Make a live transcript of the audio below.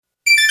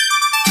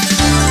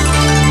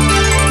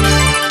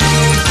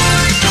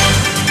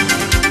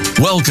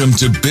Welcome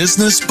to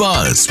Business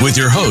Buzz with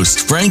your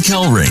host, Frank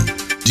Hellring.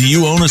 Do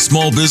you own a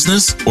small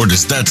business, or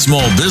does that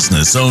small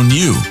business own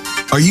you?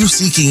 Are you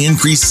seeking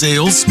increased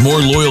sales, more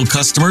loyal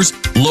customers,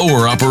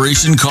 lower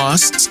operation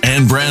costs,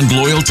 and brand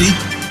loyalty?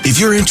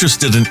 If you're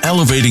interested in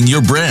elevating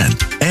your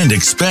brand and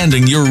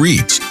expanding your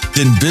reach,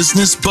 then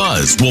Business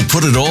Buzz will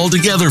put it all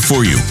together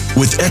for you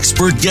with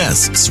expert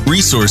guests,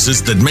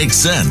 resources that make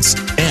sense,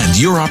 and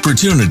your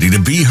opportunity to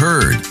be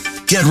heard.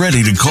 Get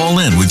ready to call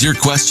in with your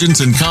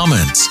questions and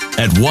comments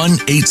at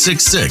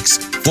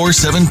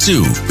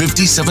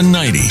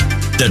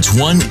 1-866-472-5790. That's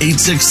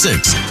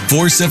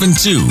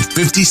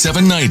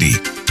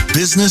 1-866-472-5790.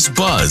 Business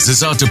Buzz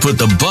is out to put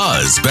the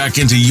buzz back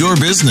into your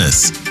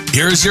business.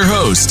 Here's your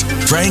host,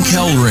 Frank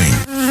Hellring.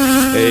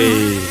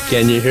 Hey,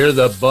 can you hear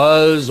the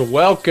buzz?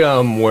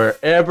 Welcome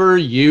wherever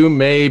you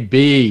may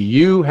be.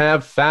 You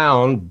have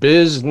found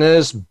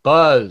Business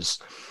Buzz.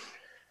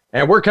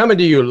 And we're coming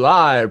to you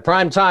live,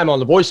 prime time on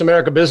the Voice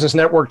America Business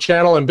Network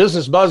channel. And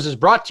Business Buzz is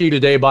brought to you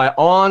today by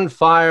On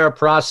Fire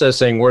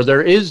Processing, where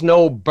there is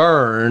no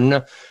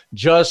burn,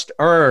 just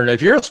earn. If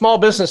you're a small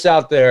business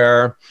out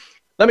there,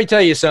 let me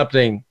tell you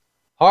something.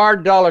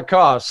 Hard dollar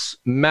costs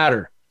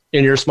matter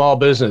in your small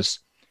business.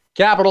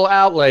 Capital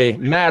outlay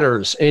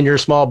matters in your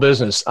small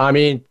business. I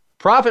mean,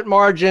 profit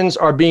margins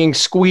are being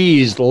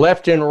squeezed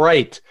left and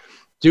right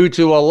due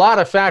to a lot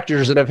of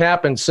factors that have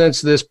happened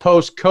since this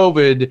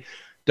post-COVID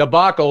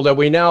debacle that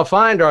we now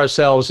find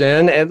ourselves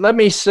in. And let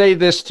me say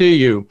this to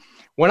you.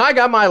 When I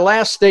got my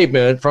last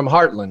statement from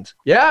Heartland,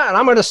 and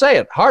I'm going to say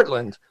it,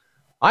 Heartland,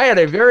 I had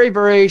a very,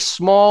 very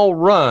small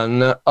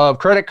run of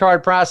credit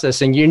card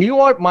processing. You knew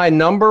what my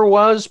number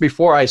was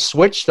before I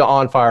switched to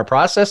On Fire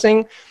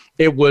Processing?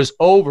 It was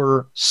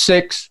over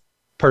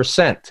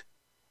 6%.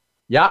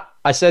 Yeah,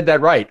 I said that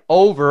right.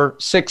 Over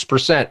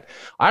 6%.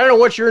 I don't know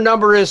what your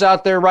number is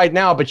out there right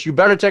now, but you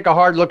better take a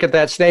hard look at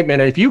that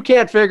statement. And if you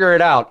can't figure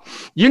it out,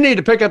 you need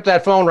to pick up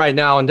that phone right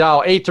now and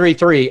dial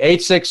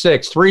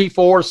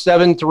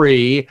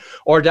 833-866-3473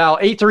 or dial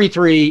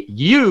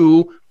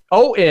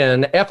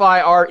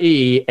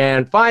 833-UONFIRE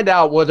and find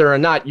out whether or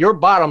not your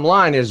bottom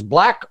line is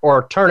black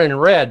or turning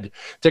red.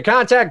 To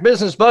contact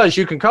Business Buzz,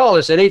 you can call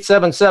us at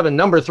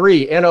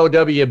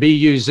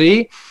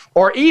 877-3-NOWBUZ.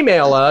 Or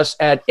email us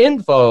at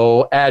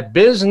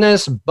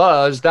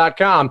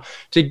info@businessbuzz.com.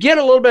 To get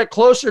a little bit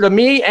closer to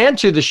me and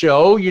to the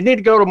show, you need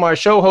to go to my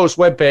show host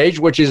webpage,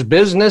 which is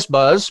Business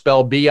Buzz,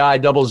 spelled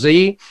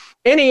BIZZ,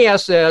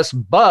 NESS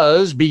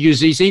Buzz,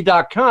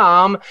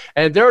 BUZZ.com.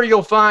 And there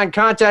you'll find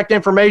contact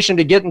information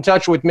to get in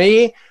touch with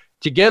me,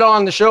 to get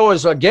on the show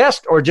as a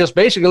guest, or just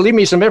basically leave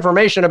me some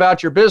information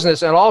about your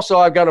business. And also,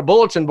 I've got a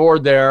bulletin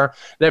board there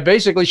that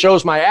basically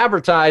shows my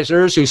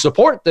advertisers who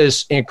support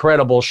this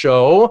incredible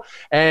show.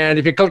 And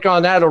if you click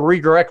on that, it'll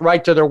redirect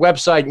right to their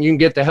website, and you can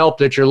get the help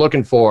that you're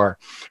looking for.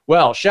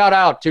 Well, shout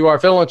out to our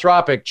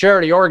philanthropic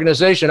charity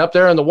organization up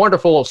there in the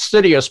wonderful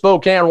city of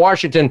Spokane,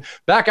 Washington.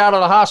 Back out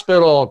of the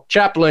hospital,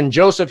 Chaplain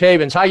Joseph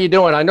Havens. How you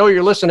doing? I know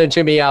you're listening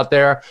to me out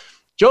there.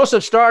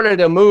 Joseph started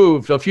a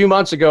move a few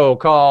months ago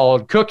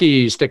called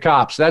Cookies to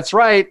Cops. That's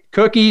right,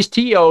 cookies,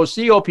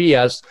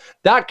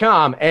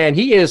 TOCOPS.com. And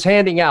he is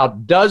handing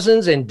out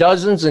dozens and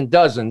dozens and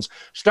dozens,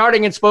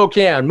 starting in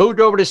Spokane,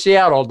 moved over to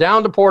Seattle,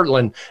 down to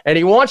Portland. And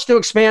he wants to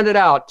expand it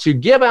out to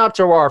give out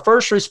to our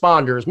first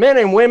responders, men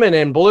and women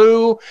in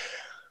blue,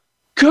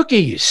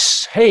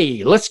 cookies.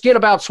 Hey, let's get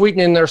about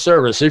sweetening their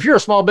service. If you're a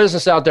small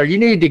business out there, you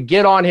need to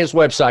get on his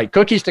website,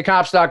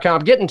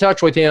 cookies2cops.com. Get in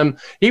touch with him.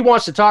 He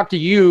wants to talk to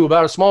you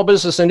about a small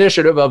business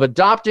initiative of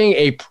adopting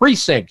a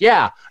precinct.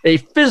 Yeah, a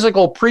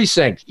physical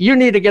precinct. You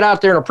need to get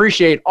out there and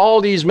appreciate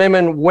all these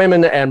men,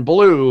 women, and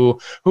blue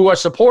who are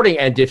supporting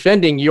and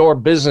defending your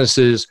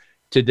businesses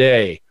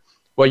today.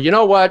 Well, you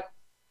know what?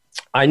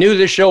 I knew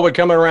this show would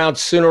come around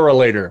sooner or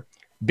later.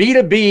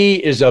 B2B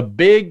is a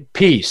big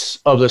piece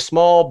of the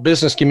small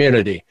business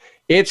community.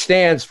 It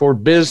stands for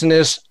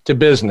business to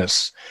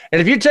business. And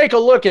if you take a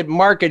look at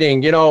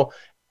marketing, you know,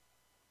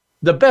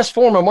 the best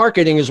form of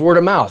marketing is word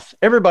of mouth.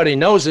 Everybody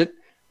knows it.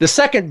 The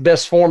second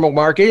best form of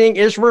marketing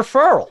is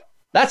referral.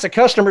 That's a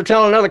customer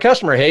telling another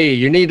customer, hey,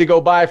 you need to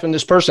go buy from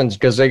this person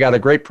because they got a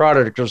great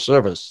product or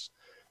service.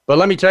 But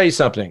let me tell you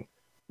something.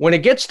 When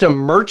it gets to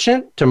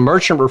merchant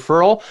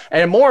referral,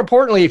 and more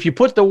importantly, if you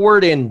put the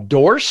word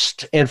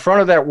endorsed in front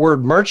of that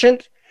word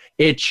merchant,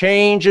 it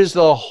changes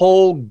the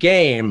whole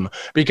game,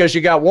 because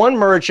you got one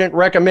merchant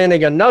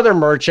recommending another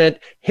merchant,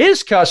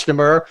 his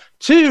customer,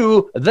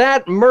 to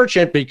that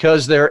merchant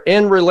because they're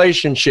in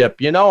relationship.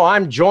 You know,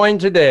 I'm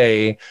joined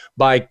today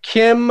by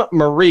Kim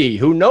Marie,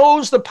 who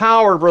knows the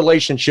power of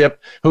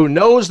relationship, who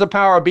knows the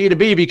power of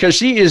B2B, because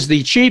she is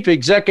the Chief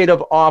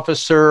Executive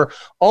Officer,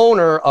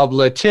 owner of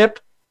Latip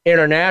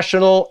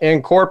International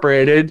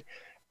Incorporated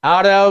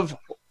out of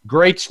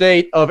great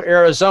state of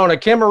Arizona.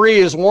 Kim Marie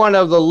is one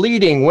of the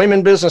leading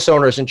women business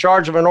owners in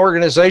charge of an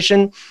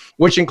organization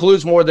which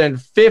includes more than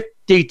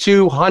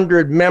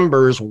 5,200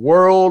 members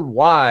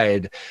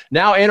worldwide.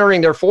 Now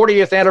entering their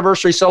 40th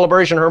anniversary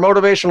celebration, her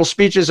motivational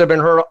speeches have been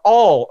heard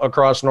all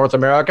across North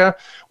America.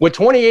 With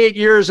 28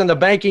 years in the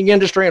banking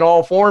industry in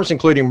all forms,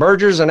 including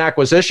mergers and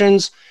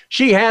acquisitions,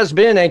 she has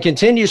been and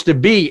continues to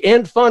be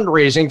in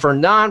fundraising for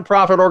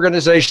nonprofit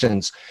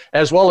organizations,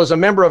 as well as a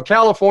member of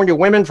California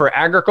Women for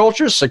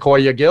Agriculture,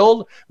 Sequoia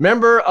Guild,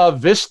 member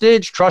of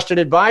Vistage Trusted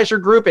Advisor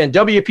Group, and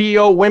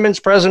WPO Women's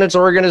Presidents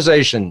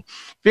Organization.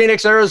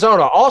 Phoenix,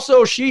 Arizona.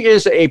 Also, she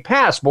is a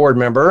past board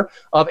member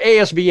of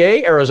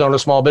ASBA, Arizona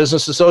Small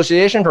Business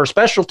Association. Her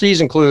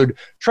specialties include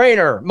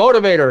trainer,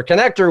 motivator,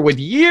 connector with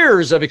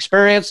years of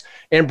experience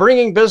in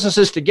bringing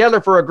businesses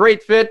together for a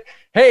great fit.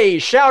 Hey,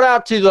 shout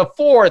out to the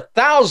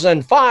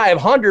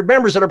 4,500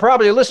 members that are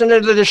probably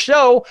listening to this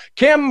show.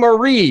 Kim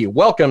Marie,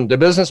 welcome to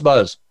Business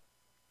Buzz.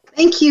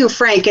 Thank you,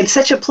 Frank. It's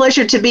such a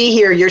pleasure to be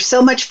here. You're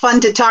so much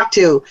fun to talk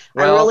to.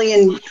 Well,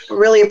 I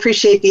really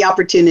appreciate the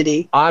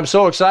opportunity. I'm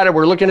so excited.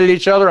 We're looking at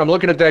each other. I'm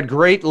looking at that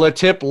great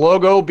LaTip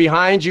logo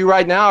behind you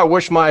right now. I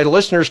wish my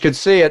listeners could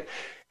see it.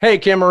 Hey,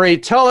 Kim Marie,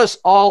 tell us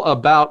all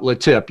about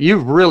LaTip.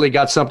 You've really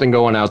got something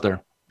going out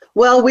there.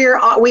 Well,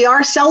 we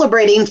are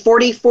celebrating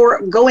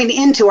 44, going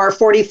into our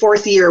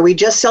 44th year. We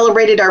just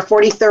celebrated our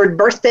 43rd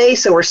birthday,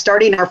 so we're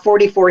starting our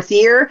 44th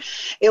year.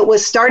 It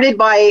was started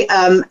by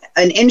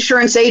an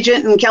insurance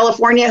agent in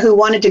California who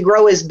wanted to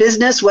grow his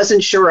business,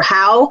 wasn't sure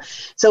how.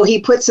 So he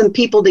put some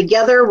people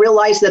together,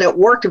 realized that it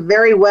worked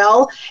very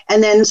well,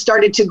 and then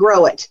started to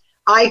grow it.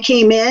 I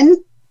came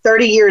in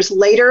 30 years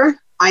later.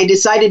 I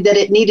decided that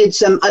it needed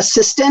some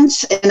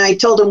assistance, and I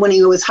told him when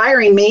he was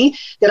hiring me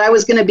that I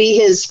was going to be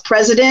his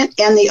president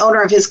and the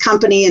owner of his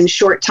company in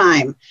short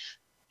time.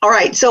 All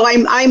right, so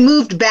I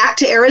moved back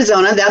to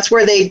Arizona. That's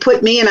where they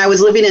put me, and I was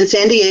living in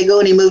San Diego,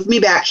 and he moved me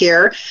back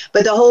here.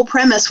 But the whole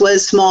premise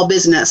was small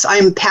business.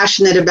 I'm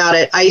passionate about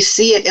it. I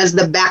see it as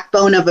the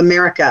backbone of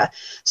America.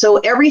 So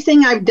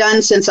everything I've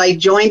done since I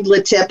joined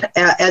LaTip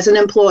as an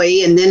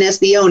employee and then as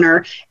the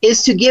owner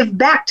is to give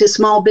back to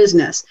small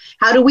business.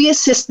 How do we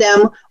assist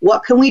them?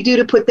 What can we do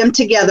to put them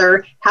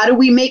together? How do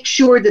we make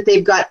sure that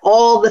they've got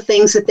all the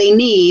things that they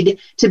need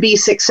to be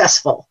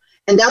successful?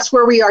 And that's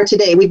where we are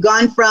today. We've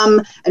gone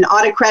from an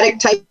autocratic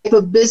type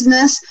of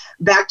business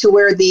back to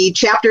where the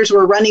chapters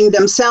were running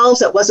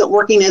themselves. It wasn't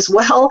working as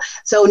well.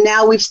 So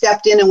now we've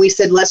stepped in and we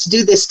said, let's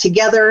do this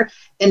together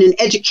in an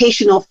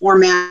educational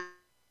format.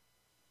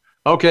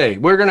 Okay,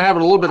 we're going to have a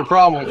little bit of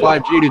problem with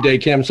 5G today,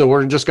 Kim, so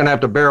we're just going to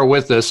have to bear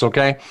with this,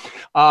 okay?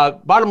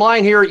 Bottom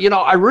line here,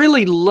 I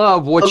really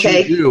love what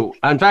you do.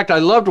 In fact, I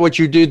loved what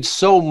you did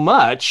so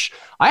much.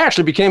 I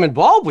actually became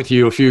involved with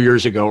you a few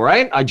years ago,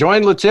 right? I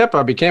joined LaTip,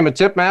 I became a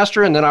tip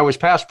master, and then I was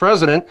past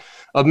president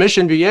of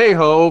Mission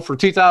Viejo for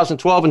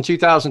 2012 and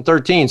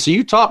 2013. So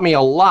you taught me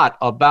a lot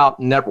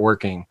about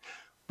networking.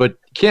 But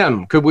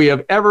Kim, could we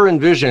have ever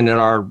envisioned in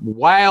our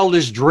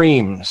wildest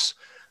dreams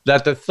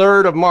that the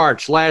 3rd of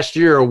March last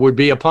year would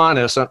be upon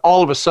us, and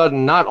all of a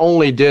sudden, not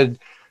only did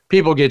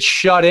people get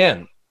shut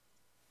in,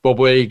 but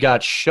we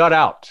got shut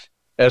out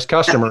as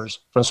customers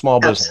from small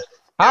business.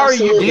 How are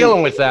you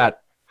dealing with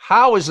that?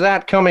 How is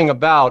that coming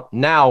about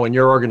now in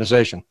your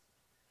organization?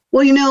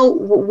 Well,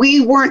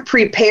 we weren't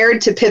prepared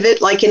to pivot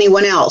like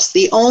anyone else.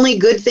 The only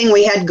good thing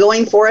we had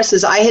going for us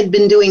is I had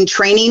been doing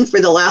training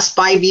for the last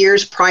 5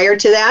 years prior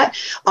to that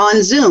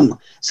on Zoom.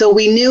 So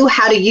we knew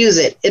how to use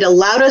it. It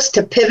allowed us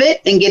to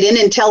pivot and get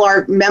in and tell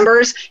our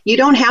members, you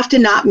don't have to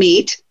not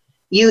meet.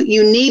 You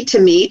need to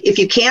meet. If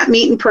you can't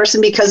meet in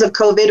person because of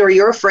COVID or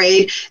you're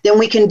afraid, then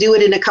we can do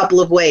it in a couple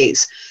of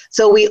ways.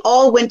 So we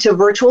all went to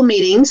virtual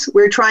meetings.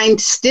 We're trying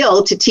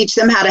still to teach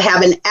them how to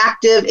have an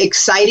active,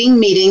 exciting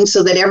meeting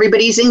so that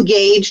everybody's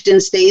engaged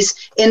and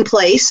stays in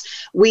place.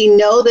 We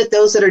know that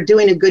those that are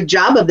doing a good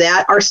job of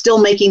that are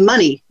still making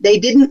money. They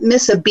didn't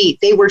miss a beat.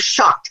 They were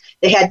shocked.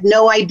 They had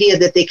no idea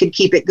that they could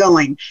keep it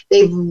going.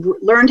 They've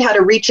learned how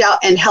to reach out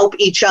and help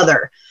each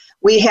other.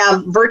 We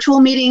have virtual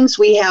meetings.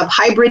 We have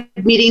hybrid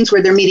meetings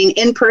where they're meeting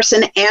in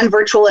person and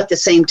virtual at the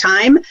same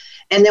time.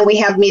 And then we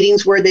have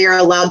meetings where they are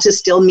allowed to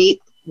still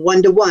meet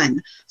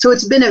one-to-one. So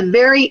it's been a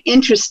very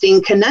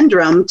interesting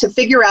conundrum to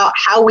figure out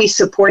how we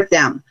support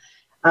them.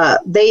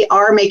 They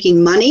are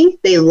making money.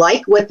 They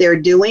like what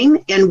they're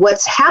doing. And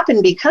what's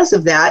happened because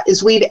of that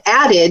is we've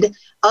added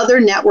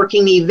other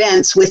networking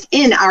events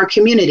within our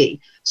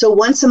community. So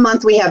once a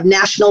month, we have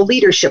national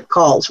leadership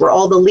calls where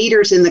all the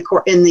leaders in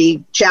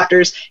the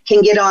chapters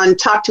can get on,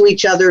 talk to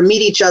each other,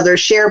 meet each other,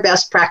 share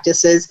best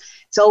practices.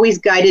 It's always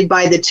guided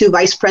by the 2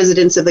 vice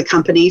presidents of the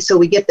company, so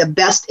we get the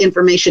best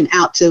information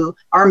out to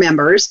our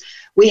members.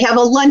 We have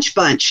a lunch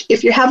bunch.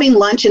 If you're having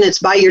lunch and it's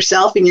by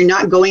yourself and you're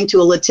not going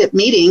to a LaTip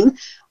meeting,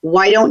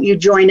 why don't you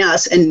join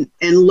us and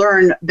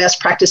learn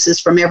best practices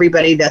from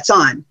everybody that's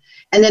on?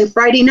 And then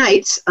Friday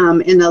nights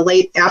in the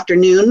late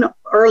afternoon,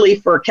 early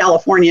for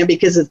California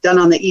because it's done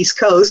on the East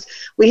Coast,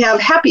 we have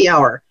happy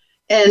hour.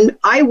 And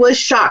I was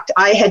shocked.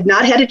 I had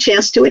not had a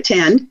chance to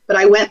attend, but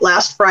I went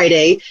last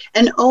Friday.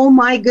 And oh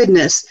my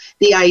goodness,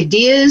 the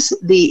ideas,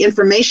 the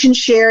information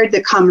shared,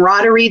 the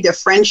camaraderie, the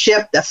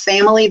friendship, the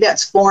family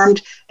that's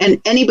formed,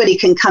 and anybody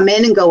can come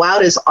in and go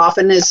out as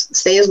often as,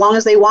 stay as long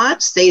as they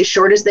want, stay as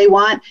short as they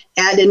want,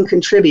 add and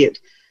contribute.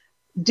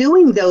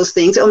 Doing those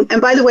things.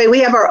 And by the way, we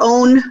have our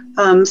own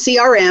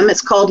CRM.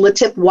 It's called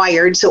LaTip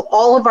Wired. So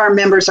all of our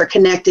members are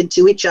connected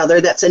to each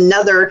other. That's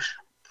another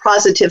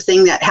positive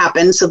thing that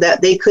happened, so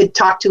that they could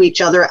talk to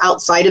each other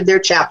outside of their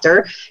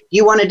chapter.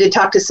 You wanted to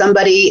talk to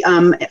somebody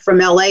from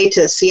LA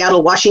to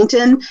Seattle,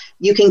 Washington,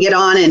 you can get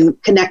on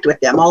and connect with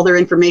them. All their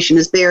information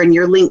is there and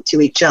you're linked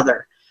to each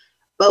other.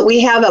 But we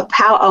have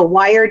a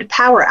wired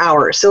power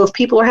hour. So if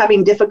people are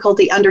having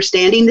difficulty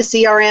understanding the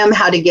CRM,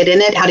 how to get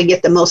in it, how to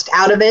get the most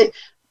out of it,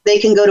 they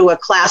can go to a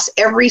class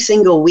every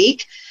single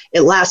week.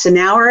 It lasts an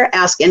hour,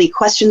 ask any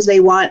questions they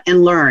want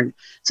and learn.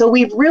 So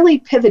we've really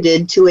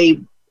pivoted to a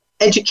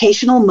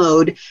educational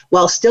mode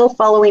while still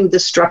following the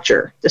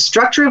structure. The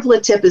structure of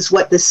LaTip is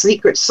what the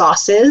secret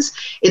sauce is.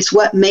 It's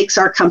what makes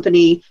our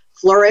company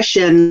flourish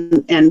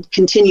and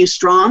continue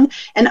strong.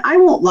 And I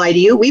won't lie to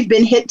you, we've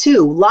been hit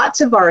too. Lots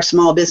of our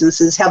small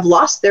businesses have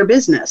lost their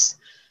business.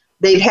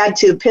 They've had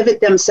to pivot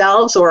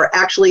themselves or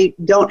actually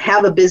don't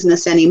have a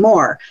business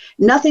anymore.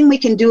 Nothing we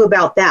can do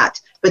about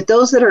that. But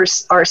those that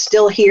are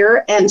still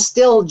here and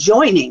still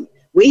joining,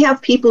 we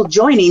have people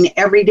joining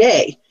every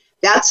day.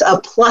 That's a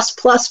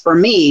plus for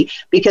me,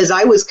 because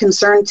I was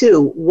concerned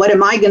too. What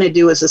am I going to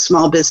do as a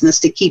small business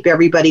to keep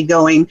everybody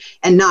going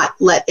and not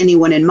let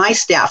anyone in my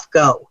staff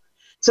go?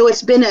 So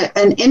it's been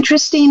an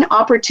interesting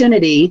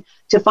opportunity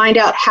to find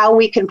out how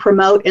we can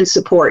promote and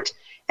support.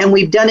 And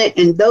we've done it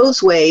in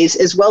those ways,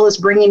 as well as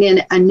bringing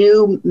in a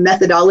new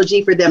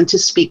methodology for them to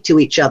speak to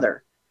each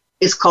other.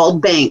 It's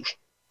called BANK.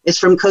 It's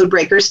from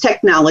Codebreakers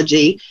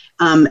Technology.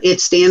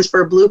 It stands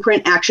for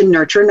Blueprint Action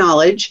Nurture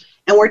Knowledge.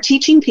 And we're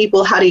teaching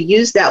people how to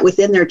use that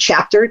within their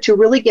chapter to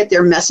really get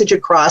their message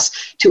across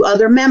to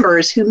other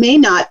members who may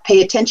not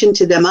pay attention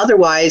to them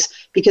otherwise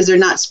because they're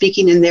not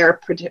speaking in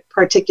their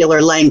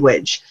particular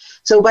language.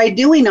 So by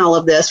doing all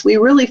of this, we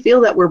really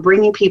feel that we're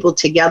bringing people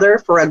together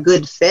for a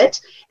good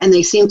fit, and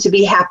they seem to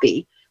be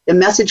happy. The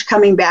message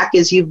coming back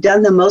is, you've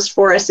done the most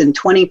for us in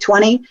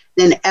 2020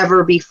 than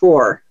ever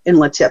before in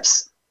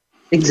LaTip's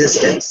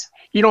existence.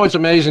 You know what's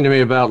amazing to me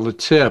about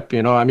LaTip,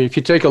 if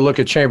you take a look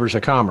at chambers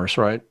of commerce,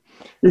 right?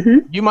 Mm-hmm.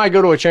 You might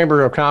go to a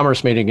Chamber of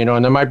Commerce meeting,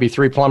 and there might be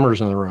 3 plumbers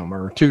in the room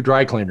or 2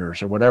 dry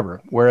cleaners or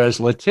whatever. Whereas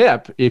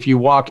LaTip, if you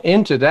walk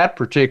into that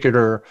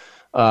particular,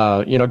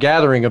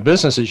 gathering of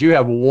businesses, you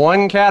have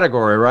one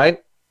category,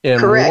 right? In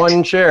Correct.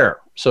 One chair.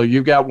 So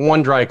you've got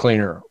one dry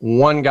cleaner,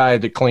 one guy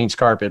that cleans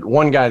carpet,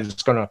 one guy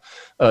that's going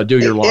to do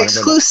your lawn.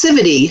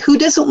 Exclusivity. Who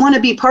doesn't want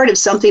to be part of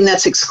something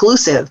that's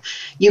exclusive?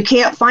 You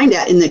can't find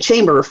that in the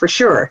chamber for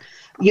sure.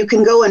 You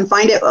can go and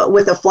find it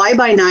with a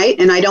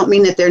fly-by-night, and I don't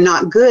mean that they're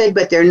not good,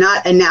 but they're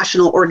not a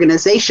national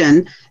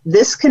organization.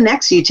 This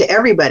connects you to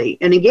everybody.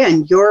 And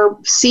again, your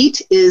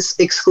seat is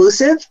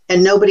exclusive,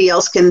 and nobody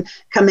else can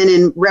come in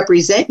and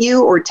represent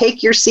you or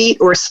take your seat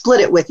or split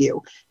it with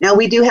you. Now,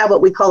 we do have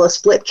what we call a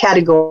split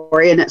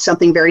category, and it's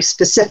something very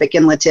specific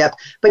in LaTip,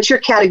 but your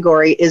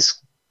category is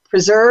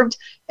preserved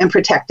and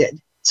protected.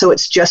 So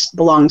it just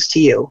belongs to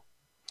you.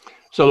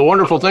 So the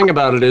wonderful thing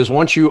about it is,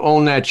 once you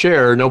own that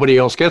chair, nobody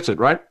else gets it,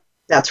 right?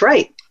 That's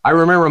right. I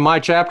remember in my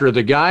chapter,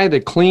 the guy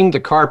that cleaned the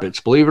carpets,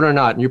 believe it or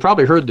not, and you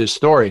probably heard this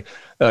story,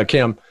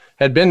 Kim,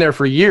 had been there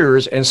for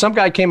years, and some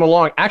guy came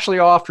along, actually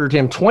offered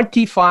him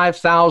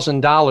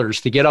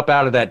 $25,000 to get up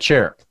out of that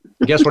chair.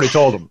 Guess what he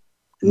told him?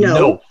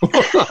 No.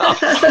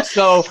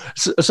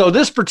 So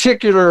this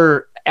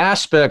particular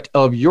aspect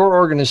of your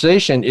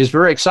organization is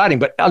very exciting.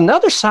 But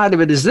another side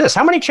of it is this.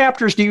 How many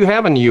chapters do you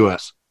have in the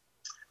U.S.?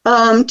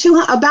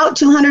 About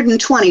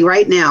 220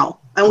 right now.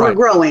 And we're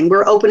growing.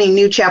 We're opening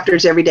new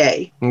chapters every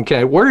day.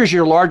 Okay. Where is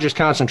your largest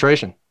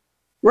concentration?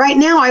 Right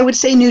now, I would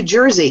say New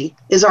Jersey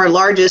is our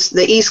largest,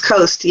 the East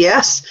Coast,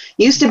 yes.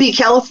 Used to be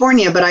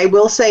California, but I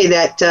will say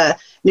that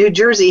New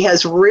Jersey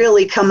has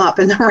really come up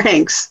in the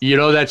ranks.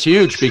 That's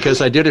huge,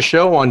 because I did a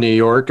show on New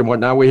York and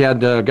whatnot. We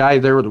had a guy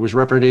there that was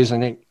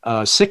representing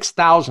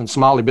 6,000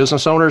 Somali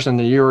business owners in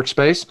the New York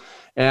space.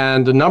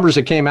 And the numbers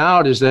that came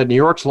out is that New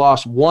York's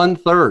lost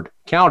 1/3,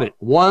 count it,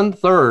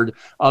 1/3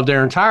 of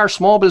their entire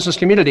small business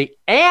community,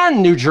 and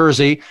New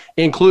Jersey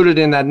included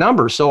in that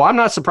number. So I'm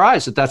not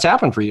surprised that that's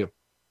happened for you.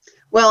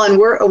 Well, and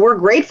we're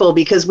grateful,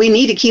 because we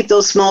need to keep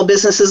those small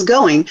businesses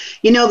going.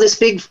 This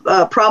big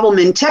problem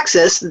in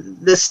Texas,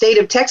 the state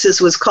of Texas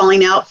was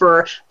calling out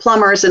for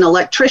plumbers and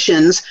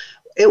electricians.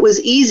 It was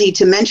easy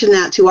to mention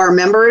that to our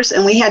members,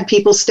 and we had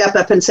people step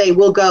up and say,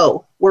 we'll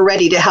go, we're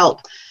ready to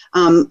help.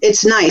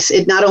 It's nice.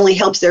 It not only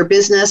helps their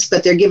business,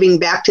 but they're giving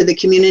back to the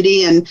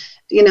community. And,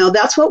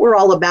 that's what we're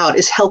all about,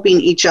 is helping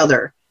each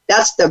other.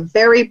 That's the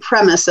very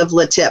premise of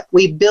LaTip.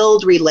 We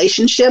build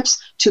relationships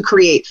to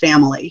create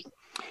family.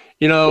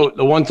 The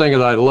one thing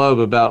that I love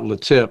about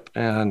LaTip,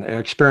 and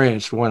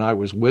experienced when I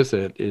was with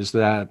it, is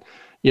that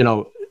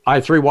I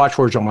have 3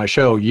 watchwords on my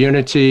show: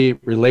 unity,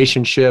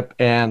 relationship,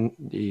 and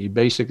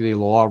basically the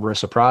law of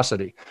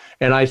reciprocity.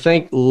 And I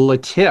think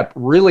LeTip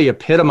really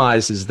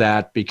epitomizes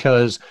that,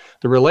 because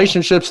the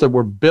relationships that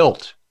were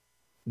built,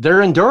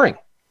 they're enduring.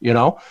 You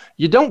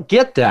don't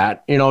get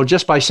that,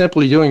 just by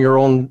simply doing your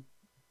own,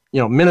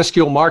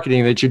 minuscule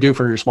marketing that you do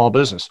for your small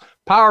business.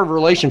 Power of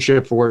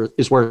relationship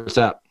is where it's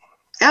at.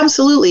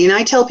 Absolutely. And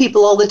I tell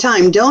people all the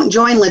time, don't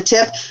join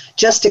LeTip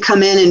just to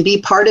come in and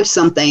be part of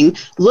something.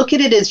 Look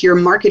at it as your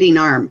marketing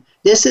arm.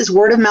 This is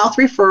word of mouth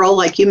referral,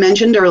 like you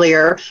mentioned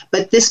earlier,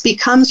 but this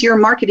becomes your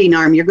marketing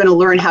arm. You're going to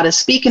learn how to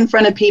speak in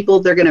front of people.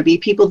 There are going to be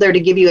people there to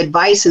give you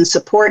advice and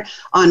support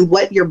on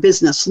what your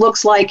business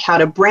looks like, how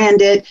to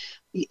brand it,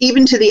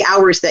 even to the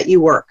hours that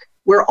you work.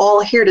 We're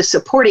all here to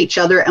support each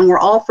other, and we're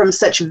all from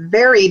such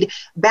varied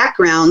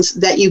backgrounds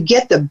that you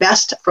get the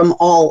best from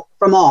all.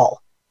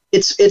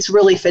 It's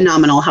really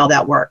phenomenal how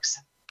that works.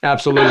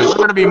 Absolutely. We're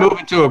going to be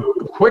moving to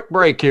a quick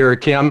break here,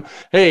 Kim.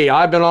 Hey,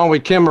 I've been on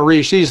with Kim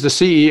Marie. She's the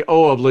CEO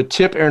of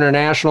LeTip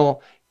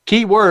International.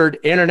 Keyword,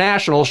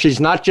 international. She's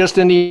not just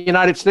in the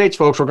United States,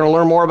 folks. We're going to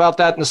learn more about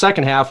that in the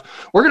second half.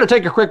 We're going to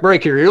take a quick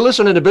break here. You're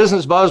listening to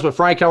Business Buzz with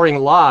Frank Hellring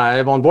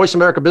live on Voice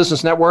America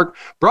Business Network,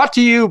 brought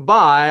to you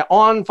by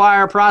On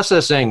Fire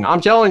Processing.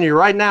 I'm telling you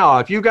right now,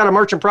 if you've got a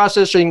merchant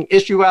processing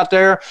issue out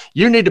there,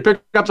 you need to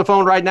pick up the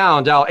phone right now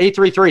and dial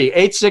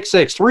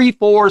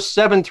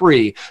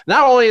 833-866-3473.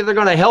 Not only are they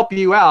going to help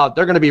you out,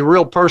 they're going to be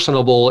real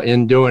personable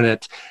in doing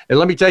it. And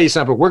let me tell you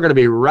something, we're going to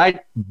be right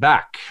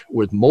back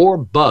with more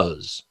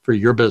buzz for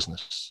your business.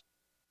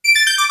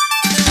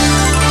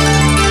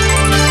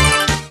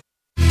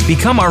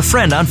 Become our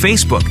friend on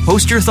Facebook.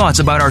 Post your thoughts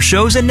about our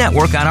shows and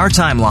network on our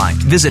timeline.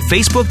 Visit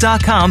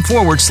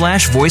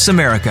facebook.com/Voice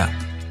America.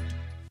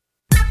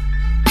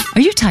 Are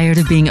you tired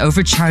of being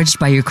overcharged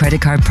by your credit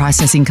card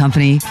processing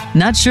company?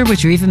 Not sure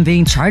what you're even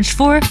being charged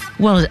for?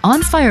 Well, at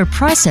On Fire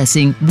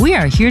Processing, we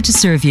are here to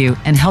serve you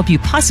and help you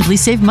possibly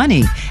save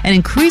money and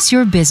increase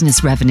your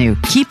business revenue,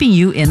 keeping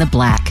you in the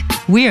black.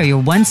 We are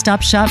your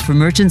one-stop shop for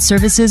merchant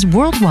services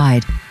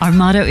worldwide. Our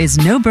motto is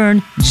no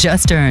burn,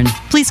 just earn.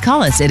 Please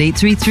call us at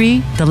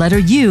 833, the letter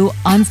U,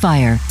 on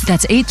fire.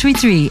 That's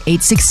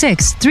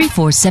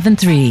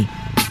 833-866-3473.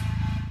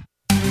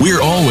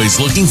 We're always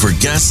looking for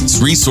guests,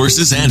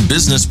 resources, and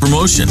business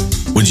promotion.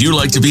 Would you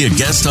like to be a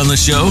guest on the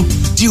show?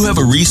 Do you have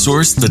a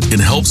resource that can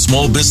help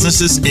small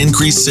businesses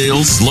increase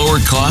sales, lower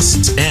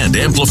costs, and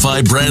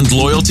amplify brand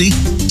loyalty?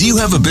 Do you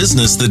have a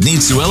business that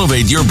needs to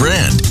elevate your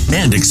brand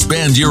and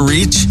expand your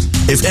reach?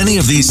 If any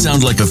of these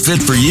sound like a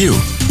fit for you,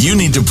 you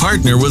need to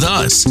partner with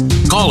us.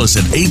 Call us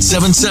at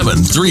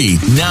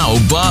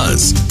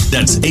 877-3-NOW-BUZZ.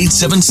 That's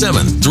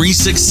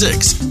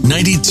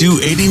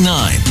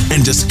 877-366-9289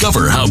 and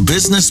discover how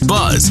Business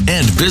Buzz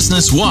and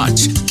Business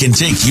Watch can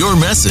take your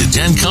message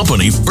and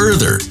company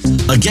further.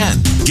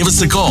 Again, give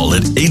us a call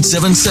at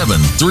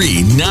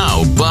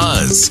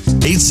 877-3-NOW-BUZZ.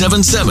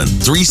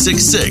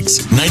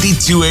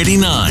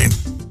 877-366-9289.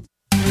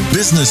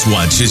 Business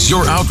Watch is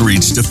your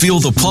outreach to feel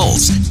the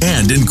pulse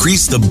and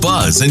increase the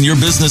buzz in your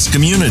business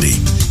community.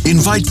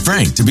 Invite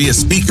Frank to be a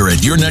speaker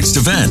at your next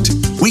event.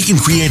 We can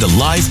create a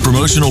live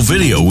promotional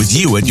video with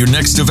you at your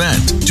next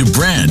event to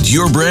brand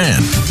your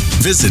brand.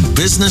 Visit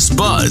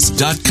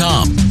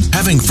businessbuzz.com.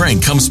 Having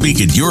Frank come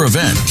speak at your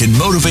event can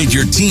motivate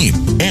your team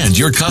and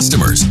your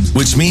customers,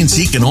 which means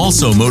he can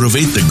also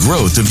motivate the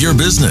growth of your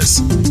business.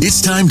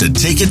 It's time to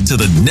take it to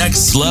the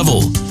next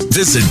level.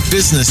 Visit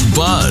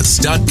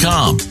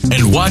businessbuzz.com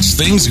and watch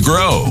things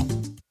grow.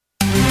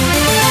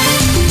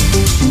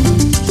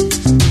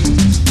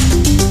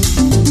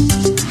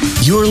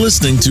 You're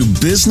listening to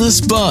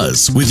Business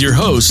Buzz with your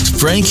host,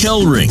 Frank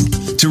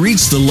Hellring. To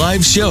reach the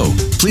live show,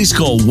 please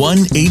call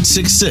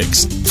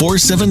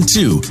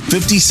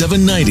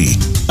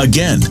 1-866-472-5790.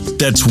 Again,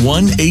 that's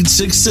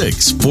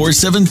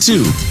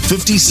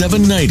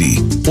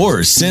 1-866-472-5790.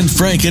 Or send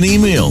Frank an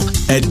email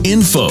at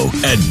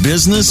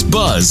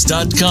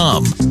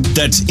info@businessbuzz.com.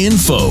 That's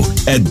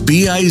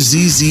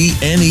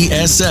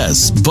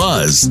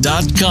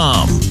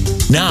info@BIZZNESS-buzz.com.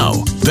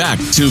 Now, back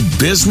to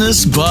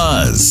Business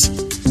Buzz.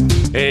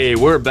 Hey,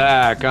 we're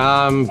back.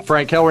 I'm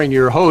Frank Hellring,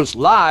 your host,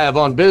 live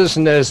on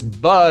Business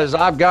Buzz.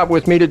 I've got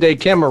with me today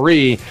Kim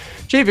Marie,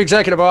 Chief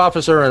Executive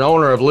Officer and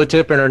owner of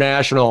LeTip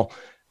International.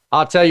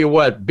 I'll tell you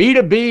what,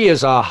 B2B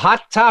is a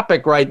hot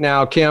topic right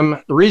now,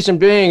 Kim. The reason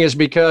being is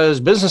because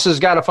businesses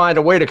got to find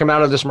a way to come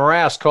out of this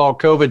morass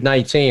called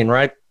COVID-19,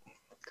 right?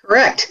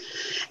 Correct.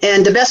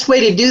 And the best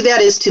way to do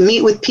that is to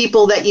meet with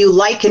people that you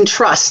like and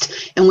trust.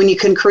 And when you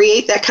can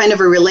create that kind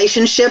of a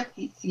relationship,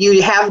 you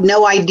have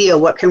no idea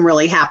what can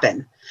really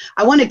happen.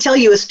 I want to tell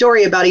you a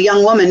story about a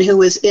young woman who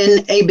was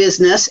in a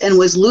business and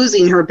was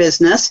losing her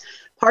business,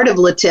 part of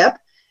LeTip.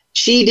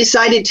 She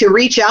decided to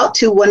reach out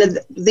to one of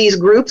these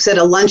groups at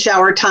a lunch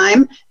hour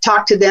time,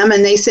 talk to them,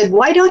 and they said,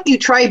 why don't you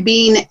try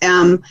being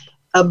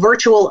a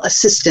virtual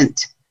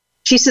assistant?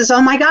 She says,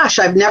 oh my gosh,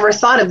 I've never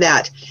thought of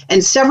that.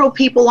 And several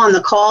people on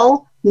the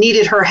call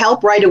needed her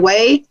help right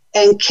away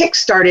and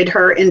kickstarted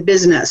her in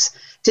business.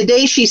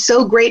 Today, she's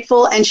so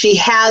grateful, and she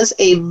has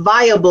a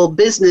viable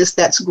business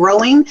that's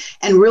growing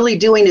and really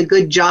doing a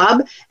good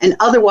job. And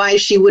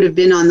otherwise, she would have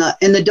been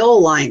in the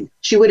dole line.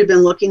 She would have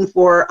been looking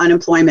for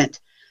unemployment.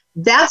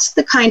 That's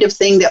the kind of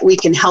thing that we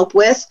can help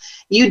with.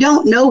 You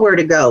don't know where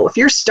to go. If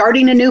you're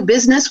starting a new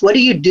business, what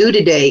do you do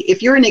today?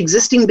 If you're an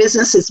existing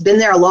business that's been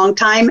there a long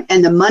time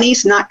and the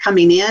money's not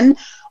coming in,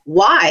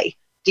 why?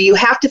 Do you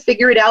have to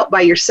figure it out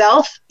by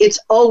yourself? It's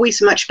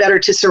always much better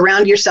to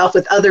surround yourself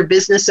with other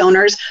business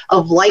owners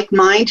of like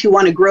mind who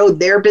want to grow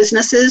their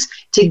businesses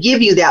to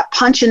give you that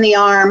punch in the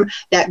arm,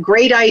 that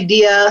great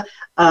idea.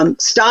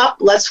 Stop,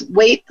 let's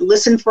wait,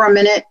 listen for a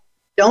minute.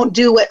 Don't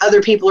do what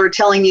other people are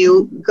telling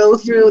you. Go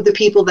through the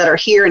people that are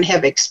here and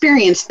have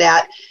experienced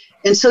that.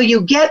 And so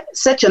you get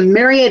such a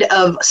myriad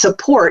of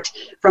support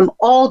from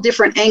all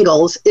different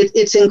angles.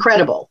 It's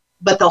incredible.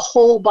 But the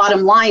whole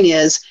bottom line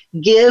is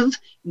give,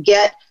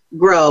 get,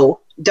 grow, ...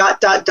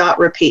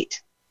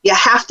 repeat. You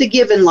have to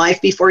give in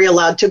life before you're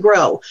allowed to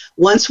grow.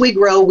 Once we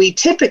grow, we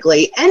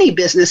typically, any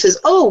business is,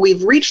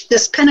 we've reached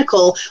this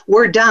pinnacle,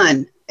 we're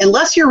done.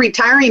 Unless you're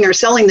retiring or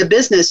selling the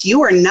business,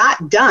 you are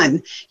not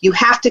done. You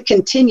have to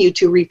continue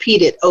to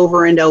repeat it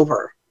over and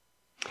over.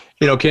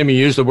 You know, Kim, you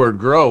used the word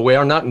grow. We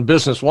are not in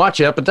business watch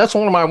yet, but that's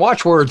one of my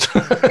watchwords.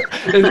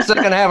 In the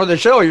second half of the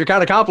show, you're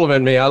kind of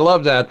complimenting me. I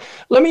love that.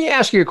 Let me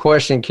ask you a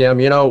question, Kim.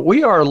 You know,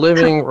 we are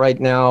living right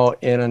now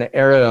in an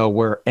era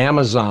where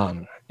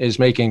Amazon is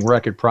making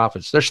record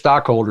profits. Their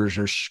stockholders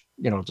are,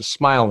 just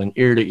smiling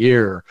ear to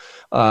ear.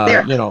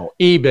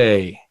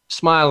 eBay,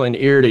 smiling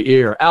ear to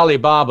ear.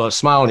 Alibaba,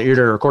 smiling ear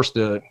to ear. Of course,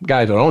 the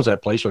guy that owns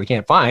that place, so they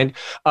can't find.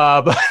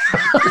 But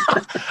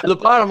the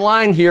bottom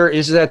line here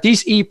is that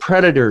these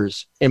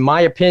e-predators, in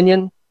my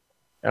opinion,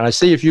 and I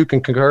see if you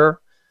can concur,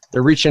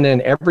 they're reaching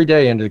in every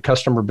day into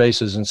customer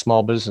bases and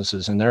small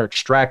businesses, and they're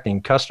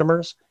extracting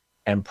customers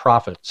and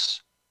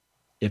profits.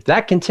 If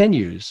that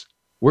continues,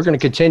 we're going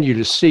to continue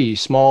to see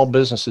small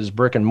businesses,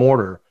 brick and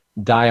mortar,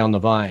 die on the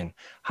vine.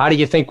 How do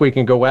you think we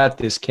can go at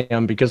this,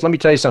 Kim? Because let me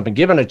tell you something,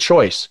 given a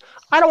choice,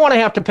 I don't want to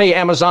have to pay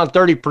Amazon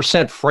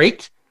 30%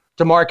 freight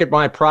to market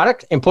my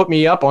product and put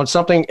me up on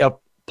something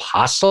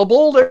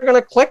possible they're going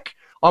to click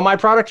on my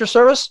product or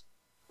service.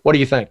 What do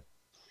you think?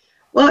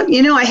 Well,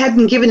 I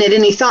hadn't given it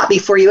any thought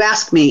before you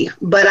asked me,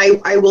 but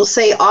I will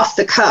say off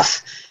the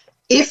cuff,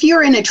 if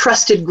you're in a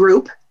trusted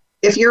group,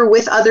 if you're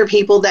with other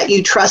people that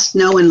you trust,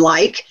 know, and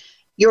like,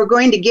 you're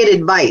going to get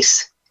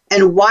advice.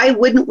 And why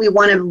wouldn't we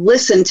want to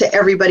listen to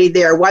everybody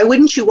there? Why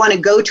wouldn't you want to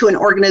go to an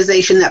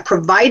organization that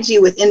provides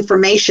you with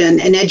information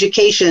and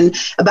education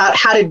about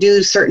how to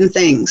do certain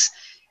things?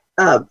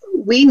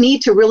 We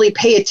need to really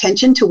pay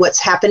attention to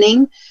what's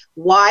happening.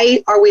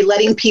 Why are we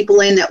letting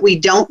people in that we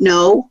don't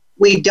know,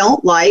 we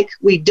don't like,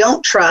 we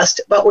don't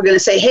trust, but we're going to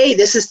say, hey,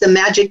 this is the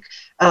magic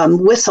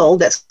whistle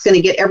that's going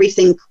to get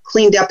everything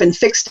cleaned up and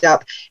fixed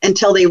up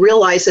until they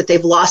realize that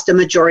they've lost a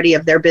majority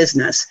of their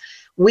business.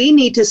 We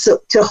need to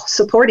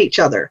support each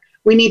other.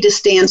 We need to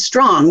stand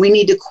strong. We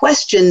need to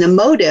question the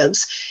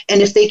motives.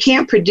 And if they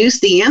can't produce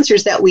the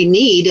answers that we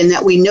need and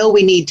that we know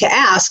we need to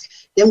ask,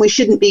 then we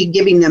shouldn't be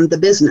giving them the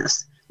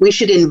business. We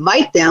should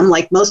invite them,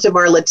 like most of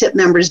our LATIP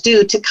members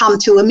do, to come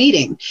to a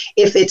meeting.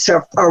 If it's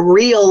a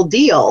real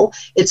deal,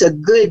 it's a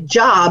good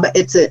job,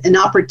 it's an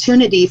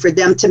opportunity for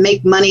them to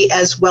make money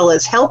as well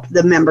as help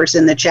the members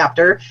in the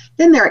chapter,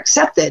 then they're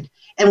accepted.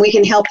 And we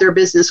can help their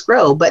business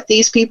grow. But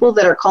these people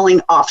that are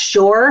calling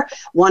offshore,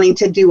 wanting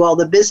to do all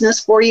the business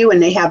for you,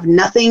 and they have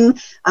nothing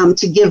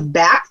to give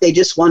back, they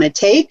just want to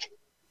take,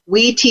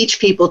 we teach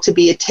people to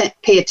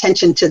pay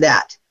attention to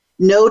that.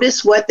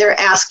 Notice what they're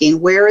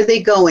asking. Where are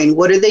they going?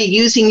 What are they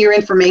using your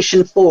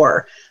information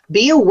for?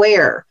 Be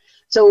aware.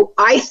 So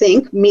I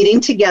think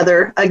meeting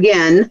together,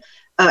 again,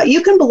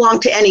 you can belong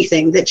to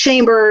anything. The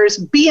chambers,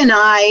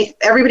 B&I,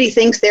 everybody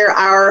thinks they're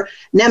our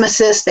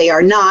nemesis. They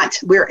are not.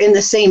 We're in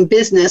the same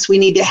business. We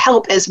need to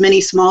help as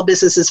many small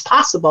businesses as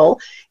possible.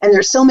 And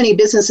there's so many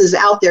businesses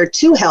out there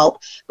to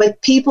help,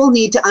 but people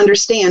need to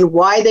understand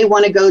why they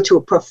want to go to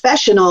a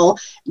professional,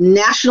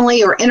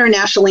 nationally or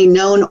internationally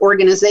known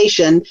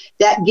organization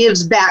that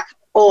gives back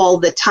all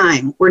the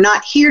time. We're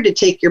not here to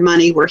take your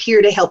money. We're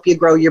here to help you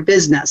grow your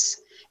business.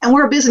 And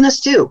we're a business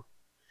too.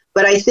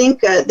 But I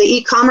think the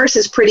e-commerce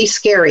is pretty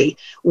scary.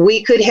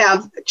 We could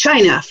have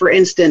China, for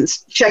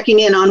instance, checking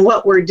in on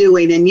what we're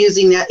doing and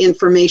using that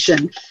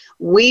information.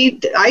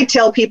 I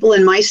tell people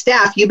in my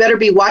staff, you better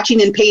be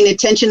watching and paying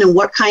attention and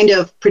what kind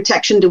of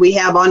protection do we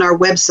have on our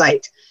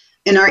website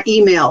and our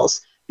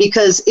emails,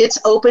 because it's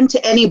open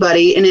to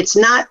anybody. And it's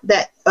not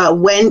that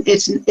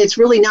it's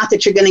really not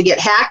that you're going to get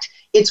hacked.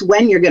 It's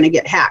when you're going to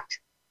get hacked.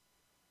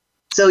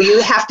 So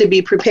you have to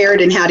be prepared.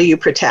 And how do you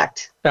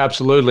protect?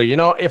 Absolutely.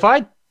 If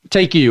I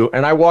take you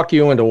and I walk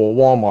you into a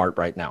Walmart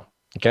right now,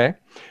 okay,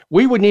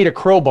 we would need a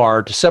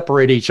crowbar to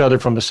separate each other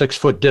from a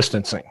 6-foot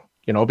distancing,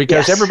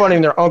 because everybody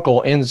and their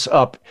uncle ends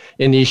up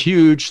in these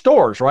huge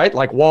stores, right?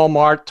 Like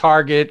Walmart,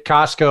 Target,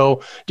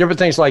 Costco, different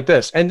things like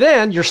this. And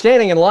then you're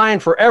standing in line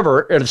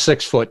forever at a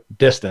 6-foot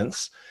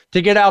distance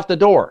to get out the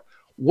door.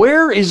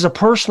 where is the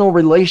personal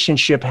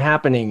relationship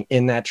happening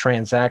in that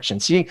transaction?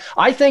 See,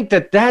 I think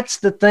that that's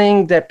the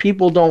thing that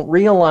people don't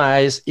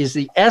realize is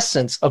the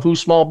essence of who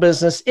small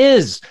business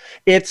is.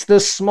 It's the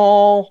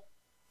small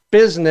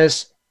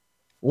business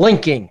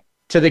linking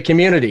to the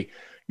community.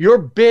 Your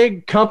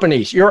big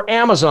companies, your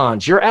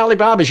Amazons, your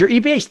Alibabas, your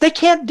eBays, they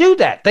can't do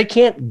that. They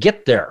can't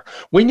get there.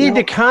 We need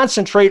to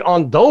concentrate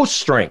on those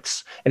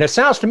strengths. And it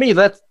sounds to me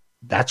that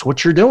that's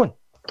what you're doing.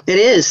 It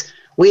is.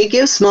 We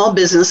give small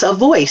business a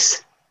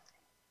voice.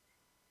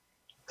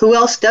 Who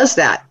else does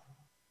that?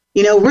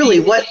 You know, really,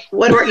 what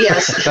are,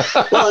 yes.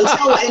 Well,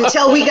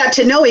 until we got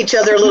to know each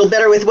other a little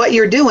better with what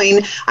you're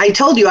doing, I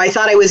told you, I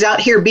thought I was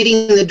out here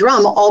beating the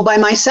drum all by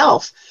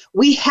myself.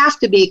 We have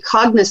to be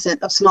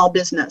cognizant of small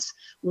business.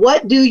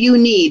 What do you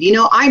need? You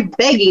know, I'm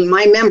begging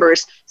my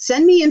members,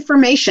 send me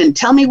information.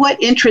 Tell me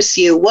what interests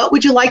you. What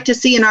would you like to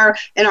see in our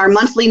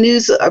monthly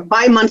news,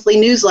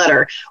 bi-monthly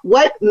newsletter?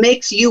 What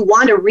makes you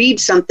want to read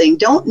something?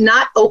 Don't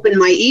not open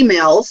my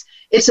emails.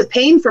 It's a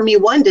pain for me,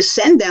 one, to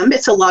send them.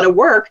 It's a lot of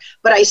work,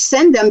 but I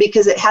send them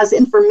because it has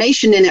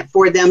information in it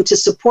for them to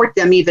support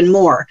them even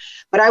more.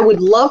 But I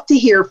would love to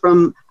hear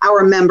from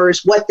our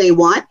members what they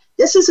want.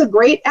 This is a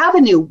great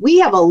avenue. We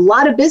have a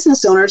lot of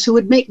business owners who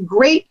would make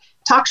great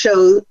talk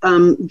show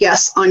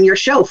guests on your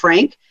show,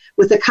 Frank,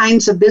 with the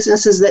kinds of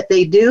businesses that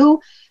they do.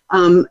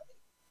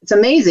 It's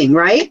amazing,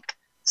 right?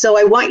 So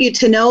I want you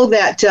to know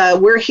that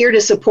we're here to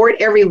support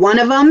every one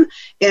of them,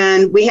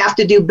 and we have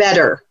to do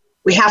better.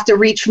 We have to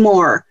reach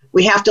more.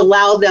 We have to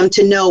allow them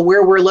to know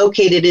where we're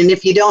located. And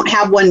if you don't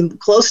have one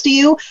close to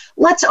you,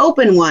 let's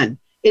open one.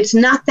 It's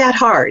not that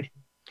hard.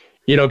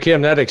 You know,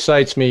 Kim, that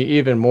excites me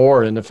even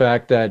more in the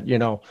fact that, you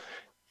know,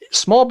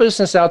 small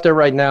business out there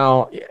right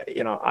now,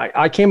 you know,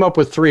 I came up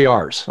with 3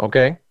 R's,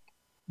 okay?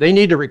 They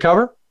need to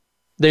recover,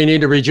 they need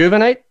to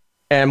rejuvenate,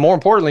 and more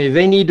importantly,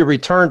 they need to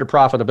return to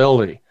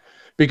profitability.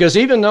 Because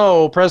even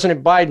though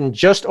President Biden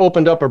just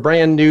opened up a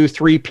brand new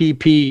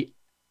 3PP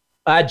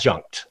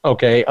adjunct,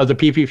 okay, of the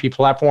PPP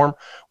platform,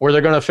 where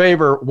they're going to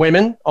favor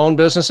women-owned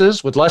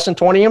businesses with less than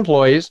 20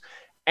 employees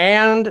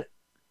and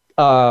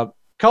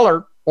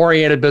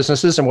color-oriented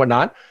businesses and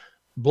whatnot,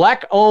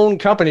 Black-owned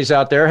companies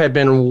out there have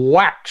been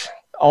whacked.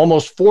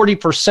 Almost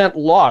 40%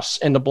 loss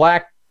in the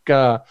Black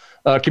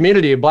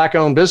community of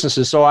Black-owned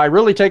businesses. So I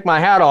really take my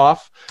hat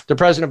off to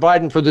President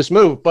Biden for this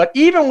move. But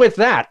even with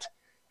that,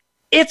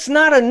 it's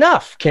not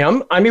enough,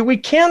 Kim. I mean, we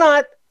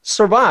cannot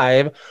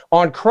survive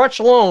on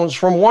crutch loans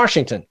from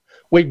Washington.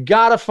 We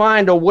got to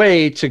find a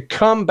way to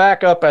come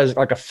back up as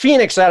like a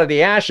phoenix out of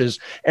the ashes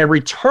and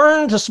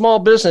return to small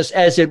business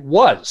as it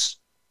was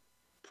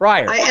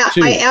prior to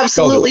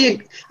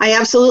COVID. I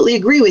absolutely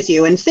agree with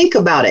you. And think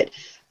about it.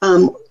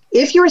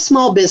 If you're a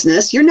small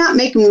business, you're not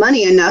making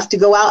money enough to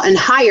go out and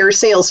hire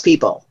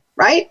salespeople,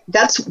 right?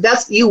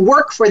 That's you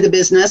work for the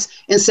business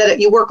instead of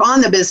you work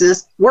in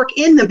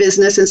the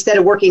business instead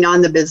of working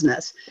on the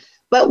business.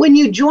 But when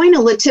you join a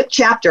LATIP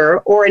chapter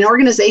or an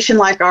organization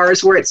like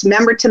ours where it's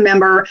member to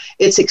member,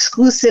 it's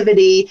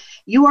exclusivity,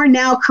 you are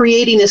now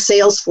creating a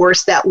sales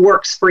force that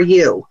works for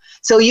you.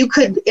 So you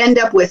could end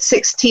up with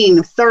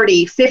 16,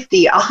 30,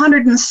 50,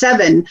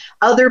 107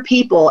 other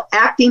people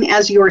acting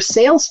as your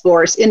sales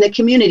force in the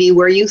community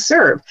where you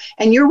serve.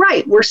 And you're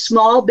right, we're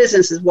small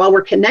businesses. While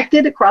we're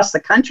connected across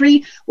the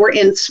country, we're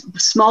in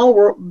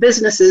small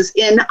businesses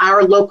in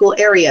our local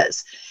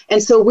areas.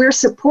 And so we're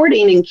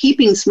supporting and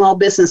keeping small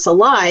business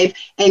alive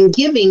and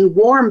giving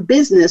warm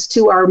business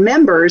to our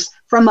members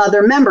from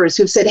other members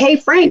who've said, hey,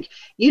 Frank,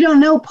 you don't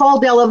know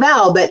Paul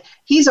Delaval, but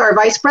he's our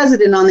vice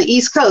president on the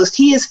East Coast.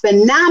 He is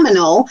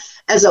phenomenal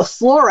as a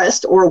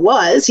florist, or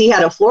was. He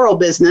had a floral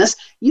business.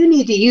 You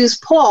need to use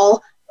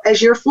Paul as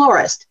your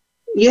florist.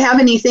 You have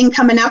anything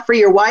coming up for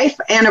your wife,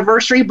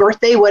 anniversary,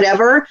 birthday,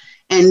 whatever,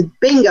 and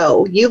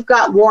bingo, you've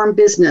got warm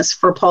business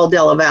for Paul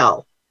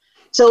Delaval.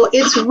 So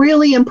it's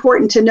really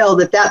important to know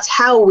that that's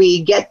how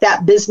we get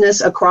that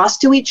business across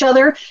to each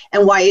other,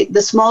 and why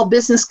the small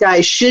business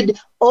guys should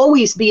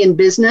always be in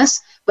business,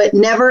 but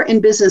never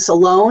in business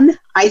alone.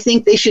 I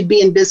think they should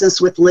be in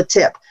business with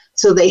LATIP.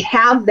 So they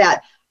have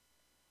that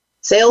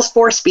sales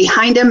force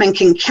behind them and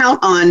can count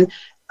on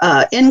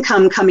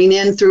income coming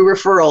in through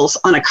referrals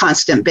on a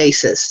constant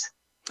basis.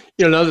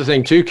 You know, another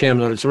thing too, Kim,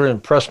 that has really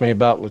impressed me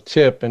about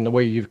LATIP and the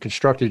way you've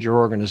constructed your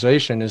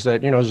organization is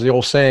that, you know, as the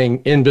old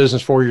saying, in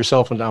business for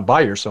yourself and not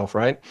by yourself,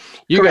 right?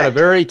 You've got a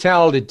very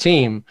talented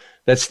team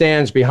that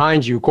stands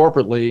behind you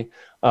corporately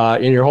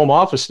in your home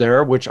office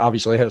there, which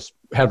obviously has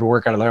had to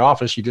work out of their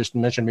office. You just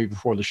mentioned me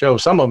before the show.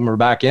 Some of them are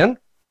back in,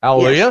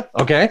 hallelujah,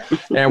 yes. Okay,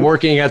 and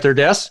working at their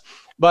desks.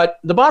 But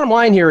the bottom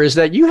line here is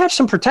that you have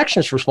some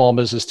protections for small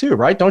business too,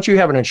 right? Don't you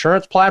have an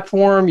insurance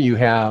platform? You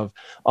have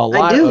a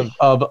lot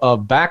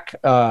of back,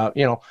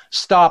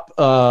 stop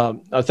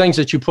things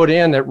that you put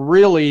in that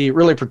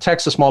really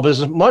protects the small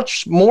business,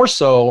 much more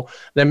so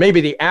than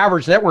maybe the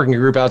average networking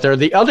group out there.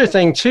 The other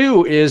thing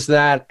too is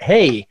that,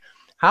 hey,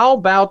 how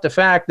about the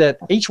fact that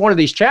each one of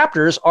these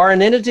chapters are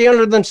an entity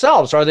unto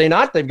themselves? Are they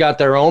not? They've got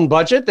their own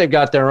budget. They've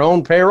got their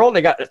own payroll.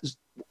 They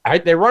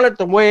run it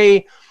the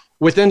way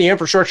within the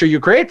infrastructure you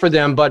create for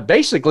them, but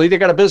basically they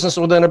got a business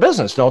within a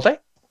business, don't they?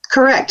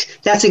 Correct.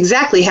 That's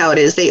exactly how it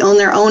is. They own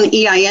their own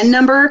EIN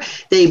number.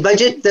 They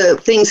budget the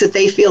things that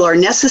they feel are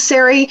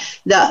necessary.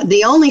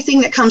 The only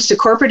thing that comes to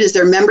corporate is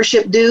their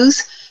membership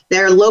dues.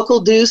 Their local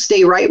dues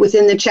stay right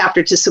within the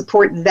chapter to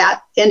support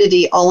that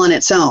entity all on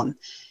its own.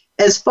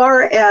 As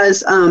far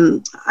as,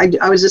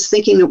 I was just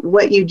thinking of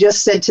what you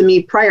just said to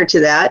me prior to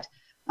that,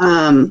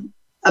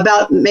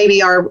 about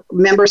maybe our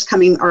members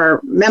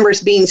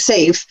being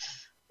safe.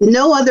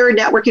 No other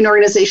networking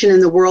organization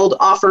in the world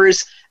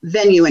offers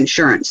venue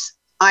insurance.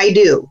 I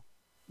do.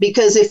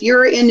 Because if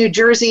you're in New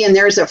Jersey and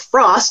there's a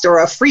frost or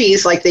a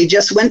freeze like they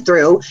just went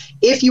through,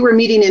 if you were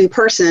meeting in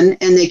person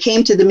and they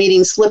came to the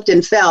meeting, slipped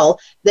and fell,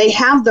 they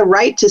have the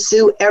right to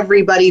sue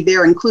everybody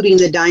there, including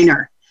the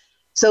diner.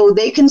 So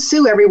they can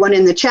sue everyone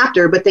in the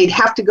chapter, but they'd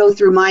have to go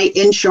through my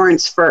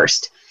insurance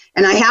first.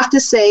 And I have to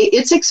say,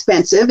 it's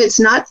expensive. It's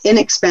not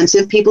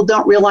inexpensive. People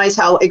don't realize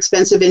how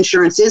expensive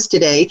insurance is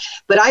today,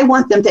 but I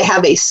want them to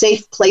have a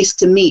safe place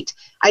to meet.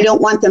 I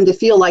don't want them to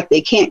feel like they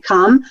can't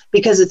come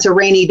because it's a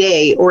rainy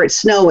day or it's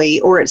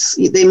snowy or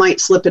they might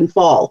slip and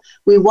fall.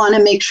 We want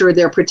to make sure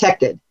they're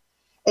protected.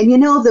 And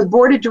the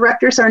board of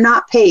directors are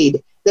not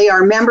paid. They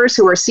are members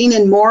who are seen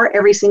in more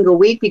every single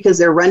week because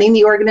they're running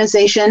the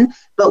organization,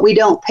 but we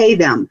don't pay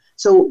them.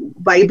 So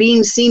by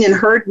being seen and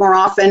heard more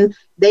often,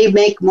 they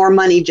make more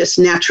money just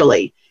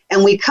naturally.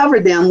 And we cover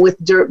them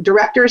with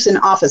directors and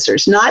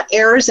officers, not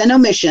errors and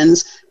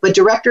omissions, but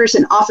directors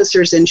and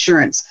officers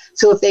insurance.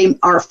 So if they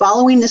are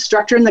following the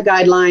structure and the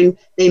guideline,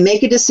 they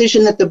make a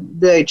decision that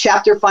the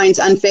chapter finds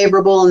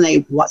unfavorable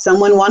and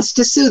someone wants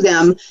to sue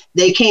them,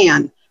 they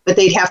can, but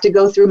they'd have to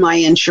go through my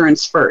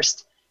insurance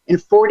first. In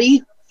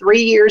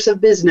 43 years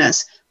of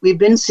business, we've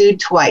been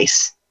sued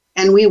twice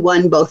and we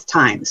won both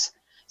times.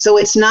 So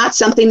it's not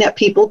something that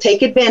people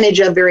take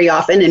advantage of very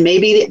often, and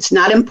maybe it's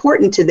not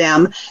important to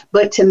them.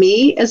 But to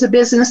me, as a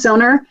business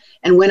owner,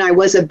 and when I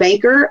was a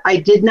banker, I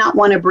did not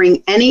want to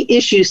bring any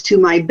issues to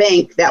my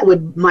bank that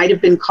might have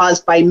been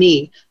caused by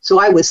me. So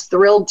I was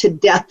thrilled to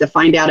death to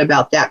find out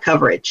about that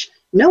coverage.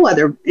 No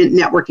other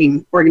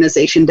networking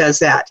organization does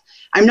that.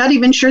 I'm not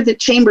even sure that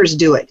chambers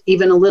do it,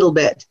 even a little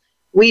bit.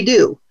 We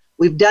do.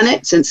 We've done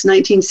it since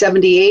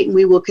 1978, and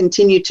we will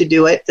continue to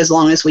do it as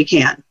long as we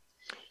can.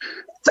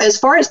 As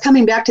far as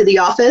coming back to the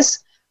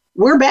office,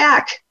 we're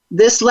back.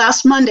 This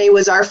last Monday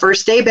was our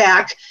first day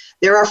back.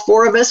 There are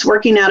 4 of us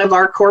working out of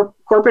our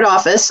corporate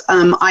office.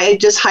 I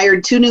just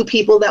hired 2 new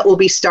people that will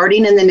be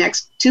starting in the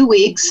next 2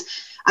 weeks.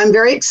 I'm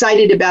very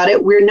excited about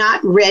it. We're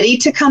not ready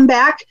to come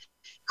back.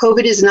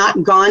 COVID is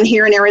not gone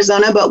here in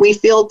Arizona, but we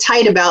feel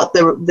tight about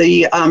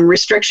the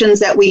restrictions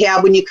that we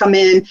have when you come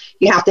in.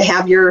 You have to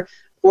have your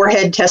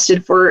forehead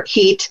tested for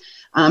heat.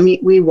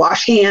 We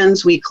wash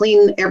hands, we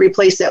clean every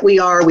place that we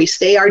are, we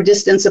stay our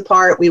distance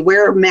apart, we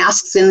wear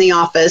masks in the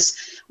office.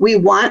 We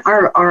want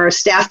our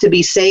staff to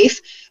be safe,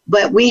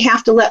 but we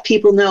have to let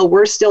people know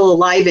we're still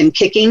alive and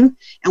kicking,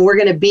 and we're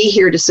going to be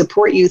here to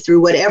support you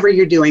through whatever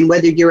you're doing,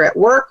 whether you're at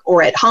work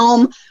or at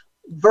home,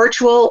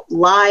 virtual,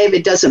 live,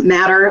 it doesn't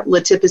matter.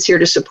 LaTip is here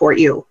to support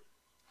you.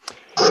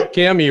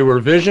 Kim, you were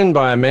visioned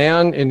by a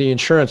man in the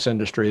insurance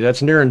industry.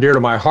 That's near and dear to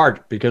my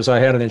heart because I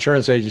had an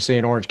insurance agency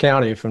in Orange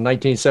County from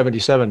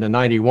 1977 to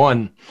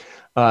 91.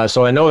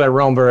 So I know that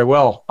realm very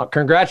well.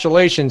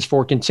 Congratulations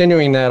for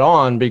continuing that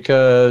on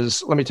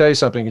because let me tell you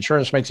something,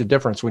 insurance makes a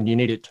difference when you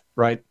need it,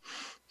 right?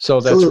 So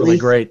that's Absolutely. Really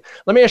great.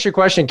 Let me ask you a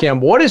question, Kim.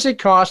 What does it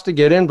cost to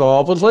get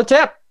involved with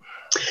LaTip?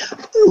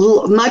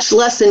 Much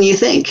less than you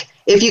think.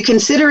 If you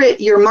consider it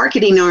your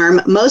marketing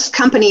arm, most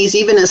companies,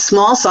 even a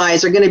small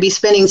size, are going to be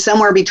spending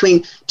somewhere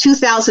between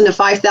 $2,000 to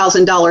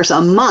 $5,000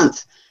 a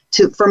month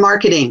for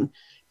marketing.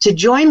 To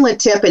join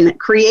LaTip and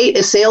create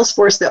a sales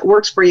force that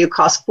works for you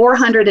costs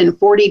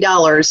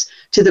 $440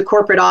 to the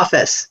corporate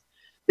office.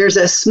 There's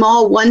a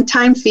small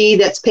one-time fee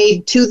that's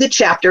paid to the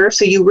chapter,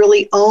 so you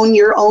really own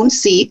your own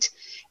seat.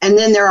 And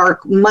then there are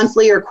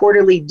monthly or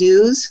quarterly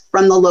dues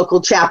from the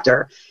local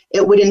chapter.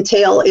 It would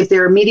entail if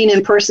they're meeting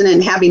in person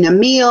and having a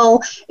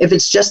meal, if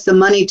it's just the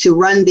money to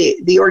run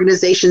the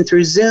organization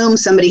through Zoom,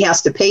 somebody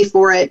has to pay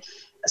for it.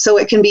 So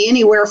it can be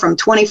anywhere from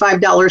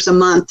 $25 a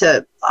month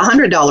to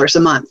 $100 a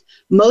month.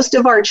 Most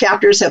of our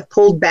chapters have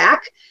pulled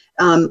back.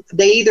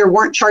 They either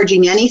weren't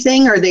charging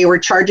anything or they were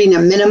charging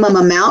a minimum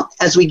amount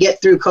as we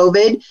get through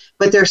COVID,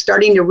 but they're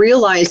starting to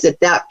realize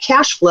that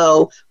cash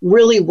flow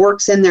really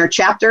works in their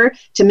chapter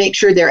to make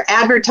sure they're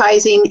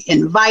advertising,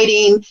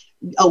 inviting,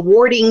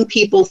 awarding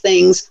people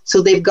things.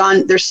 So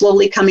they're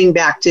slowly coming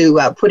back to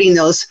putting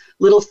those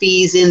little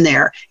fees in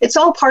there. It's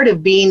all part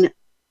of being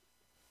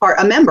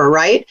a member,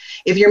 right?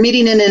 If you're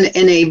meeting in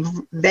a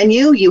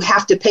venue, you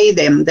have to pay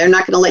them. They're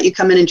not going to let you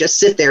come in and just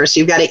sit there. So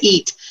you've got to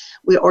eat,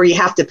 or you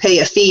have to pay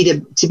a fee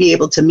to be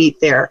able to meet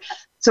there.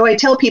 So I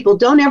tell people,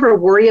 don't ever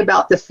worry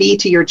about the fee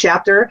to your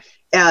chapter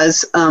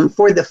as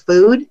for the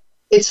food.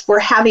 It's for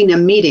having a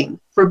meeting,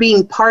 for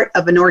being part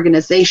of an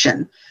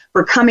organization,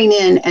 for coming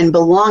in and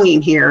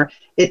belonging here.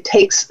 It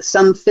takes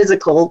some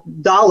physical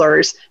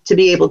dollars to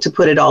be able to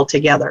put it all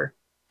together.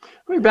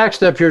 Let me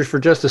backstep here for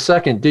just a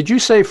second. Did you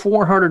say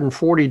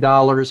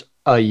 $440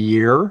 a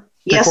year?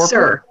 Yes,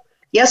 sir.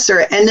 Yes,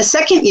 sir. And the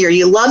second year,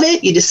 you love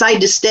it, you decide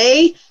to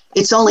stay,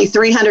 it's only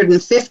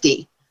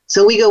 $350.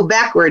 So we go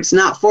backwards,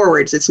 not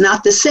forwards. It's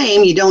not the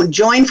same. You don't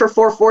join for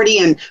 $440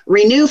 and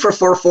renew for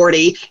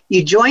 $440.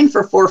 You join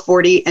for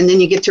 $440 and then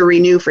you get to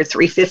renew for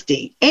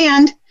 $350.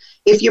 And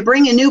if you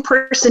bring a new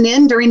person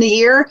in during the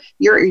year,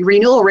 your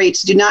renewal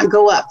rates do not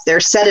go up.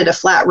 They're set at a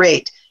flat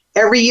rate.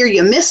 Every year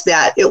you miss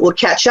that, it will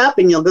catch up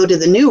and you'll go to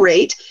the new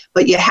rate,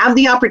 but you have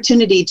the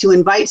opportunity to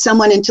invite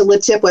someone into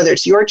LeTip, whether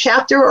it's your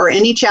chapter or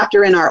any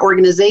chapter in our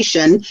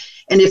organization.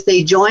 And if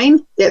they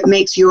join, it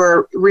makes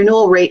your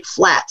renewal rate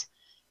flat.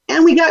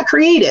 And we got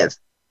creative.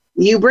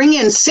 You bring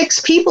in 6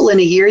 people in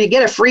a year, you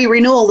get a free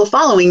renewal the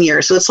following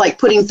year. So it's like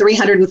putting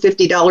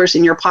 $350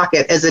 in your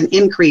pocket as an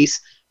increase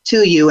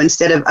to you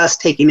instead of us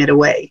taking it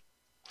away.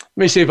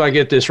 Let me see if I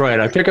get this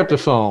right. I pick up the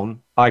phone.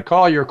 I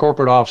call your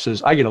corporate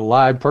offices. I get a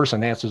live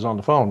person answers on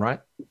the phone, right?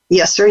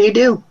 Yes, sir, you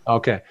do.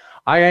 Okay.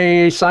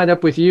 I signed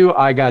up with you.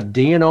 I got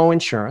D&O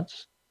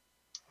insurance.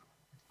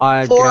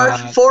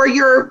 For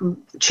your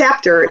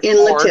chapter in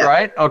LeTip.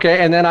 Right.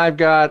 Okay. And then I've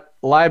got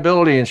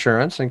liability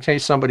insurance in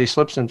case somebody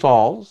slips and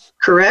falls.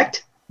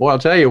 Correct. Well, I'll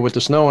tell you, with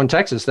the snow in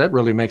Texas, that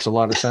really makes a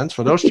lot of sense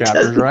for those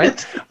chapters,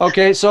 right?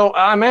 Okay, so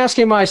I'm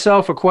asking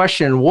myself a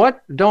question.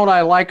 What don't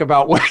I like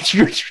about what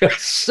you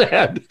just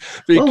said?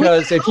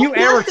 Because if you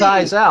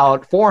advertise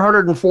out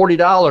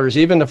 $440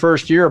 even the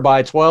first year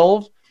by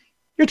 12,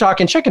 you're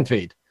talking chicken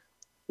feed.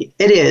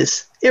 It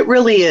is. It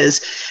really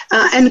is.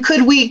 And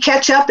could we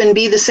catch up and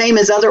be the same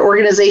as other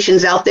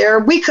organizations out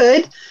there? We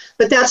could.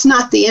 But that's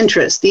not the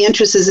interest. The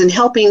interest is in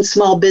helping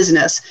small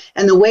business.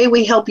 And the way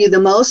we help you the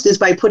most is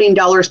by putting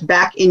dollars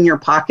back in your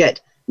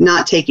pocket,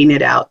 not taking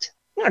it out.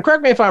 Yeah,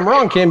 correct me if I'm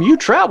wrong, Kim. You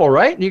travel,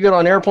 right? You get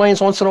on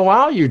airplanes once in a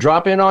while. You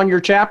drop in on your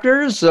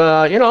chapters.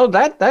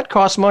 That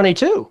costs money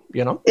too,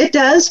 It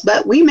does,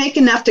 but we make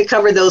enough to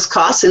cover those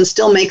costs and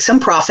still make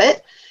some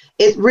profit.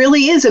 It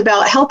really is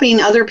about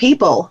helping other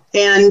people.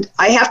 And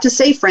I have to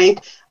say,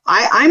 Frank,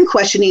 I'm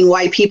questioning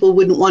why people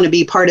wouldn't want to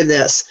be part of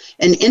this.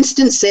 An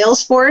instant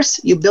sales force,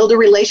 you build a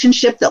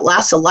relationship that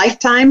lasts a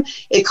lifetime.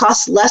 It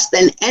costs less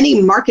than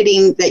any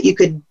marketing that you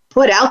could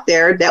put out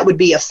there that would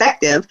be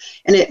effective.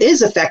 And it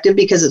is effective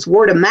because it's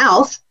word of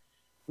mouth.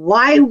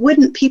 Why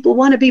wouldn't people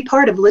want to be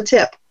part of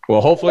LeTip? Well,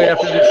 hopefully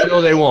after this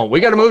show, they won't. We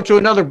got to move to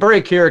another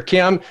break here,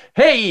 Kim.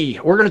 Hey,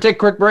 we're going to take a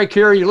quick break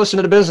here. You listen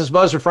to the Business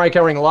Buzz with Frank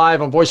Hellring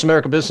live on Voice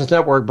America Business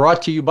Network,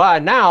 brought to you by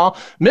now,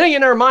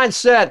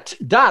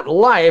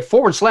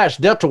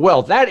 MillionaireMindset.life/debt to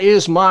wealth. That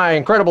is my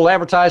incredible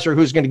advertiser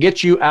who's going to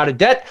get you out of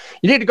debt.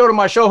 You need to go to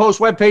my show host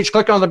webpage,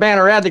 click on the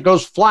banner ad that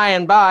goes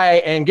flying by,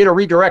 and get a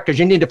redirect because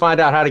you need to find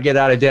out how to get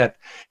out of debt.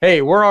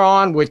 Hey, we're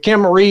on with Kim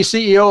Marie,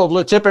 CEO of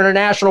LeTip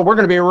International. We're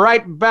going to be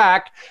right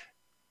back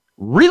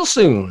real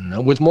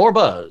soon with more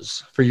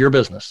buzz for your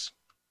business.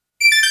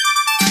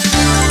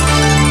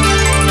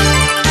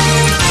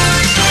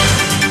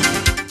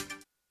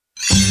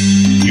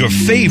 Your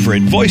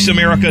favorite Voice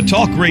America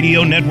Talk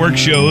Radio Network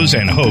shows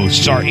and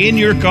hosts are in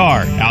your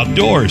car,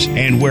 outdoors,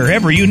 and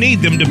wherever you need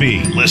them to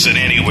be. Listen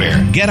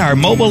anywhere. Get our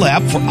mobile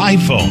app for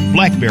iPhone,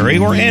 BlackBerry,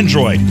 or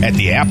Android at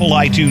the Apple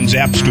iTunes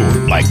App Store,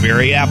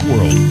 BlackBerry App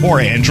World, or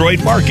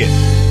Android Market.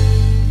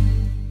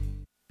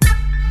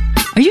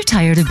 Are you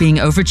tired of being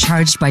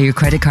overcharged by your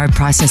credit card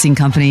processing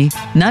company?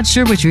 Not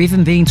sure what you're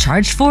even being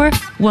charged for?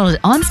 Well,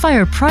 at On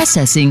Fire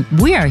Processing,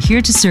 we are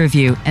here to serve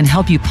you and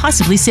help you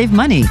possibly save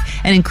money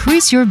and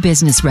increase your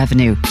business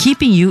revenue,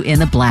 keeping you in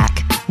the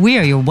black. We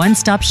are your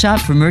one-stop shop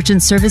for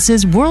merchant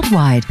services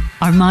worldwide.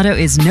 Our motto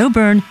is no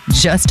burn,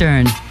 just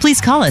earn. Please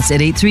call us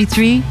at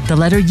 833, the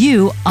letter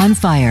U, on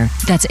fire.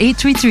 That's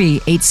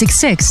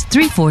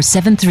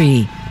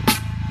 833-866-3473.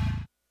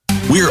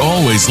 We're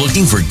always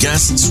looking for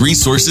guests,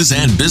 resources,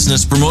 and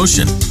business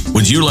promotion.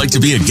 Would you like to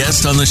be a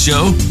guest on the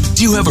show?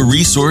 Do you have a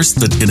resource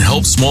that can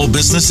help small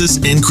businesses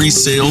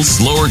increase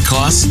sales, lower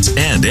costs,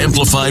 and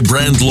amplify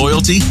brand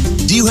loyalty?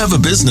 Do you have a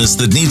business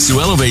that needs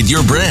to elevate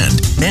your brand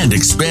and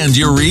expand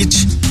your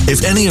reach?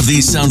 If any of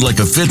these sound like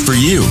a fit for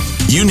you,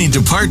 you need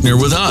to partner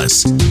with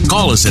us.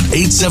 Call us at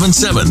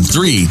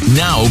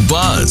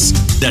 877-3-NOW-BUZZ.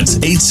 That's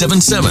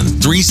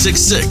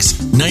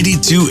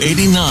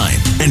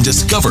 877-366-9289 and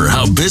discover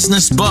how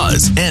Business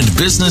Buzz and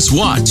Business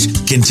Watch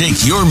can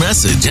take your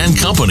message and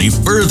company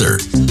further.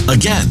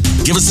 Again,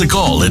 give us a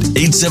call at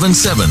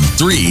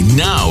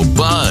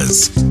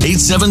 877-3-NOW-BUZZ.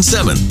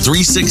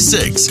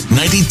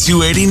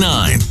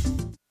 877-366-9289.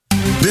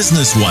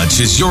 Business Watch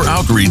is your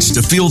outreach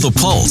to feel the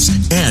pulse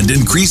and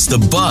increase the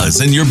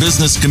buzz in your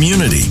business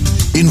community.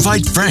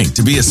 Invite Frank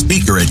to be a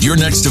speaker at your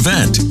next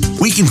event.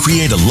 We can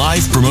create a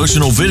live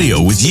promotional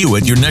video with you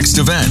at your next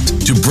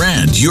event to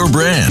brand your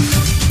brand.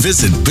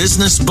 Visit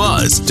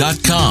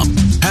businessbuzz.com.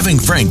 Having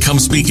Frank come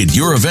speak at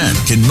your event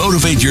can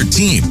motivate your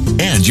team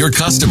and your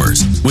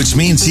customers, which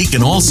means he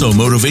can also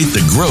motivate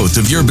the growth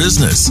of your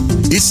business.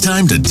 It's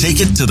time to take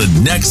it to the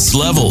next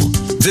level.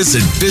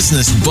 Visit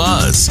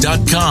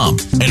businessbuzz.com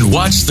and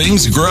watch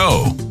things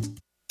grow.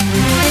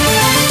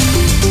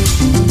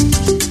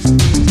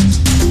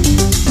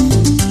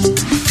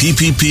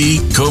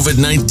 PPP,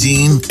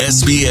 COVID-19,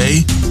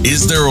 SBA?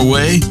 Is there a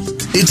way?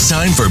 It's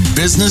time for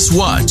Business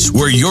Watch,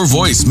 where your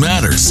voice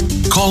matters.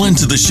 Call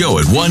into the show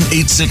at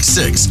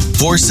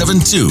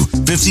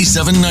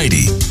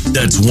 1-866-472-5790.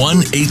 That's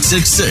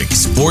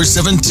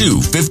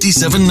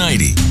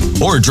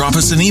 1-866-472-5790. Or drop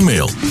us an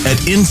email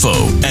at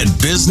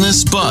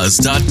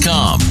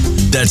info@businessbuzz.com.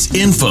 That's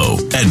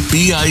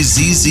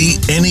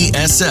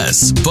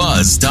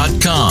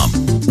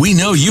info@BIZZNESSbuzz.com. We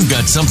know you've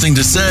got something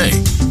to say.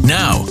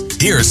 Now,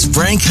 here's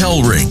Frank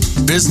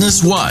Hellring,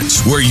 Business Watch,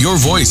 where your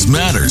voice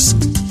matters.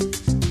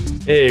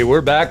 Hey,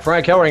 we're back.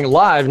 Frank Hellring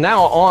live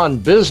now on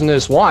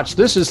Business Watch.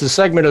 This is the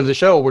segment of the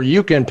show where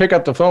you can pick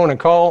up the phone and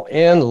call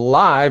in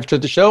live to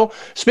the show.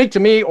 Speak to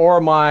me or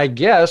my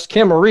guest,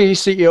 Kim Marie,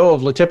 CEO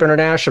of LaTip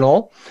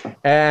International.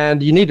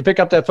 And you need to pick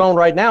up that phone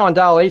right now and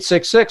dial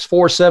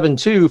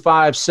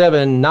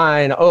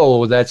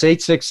 866-472-5790. That's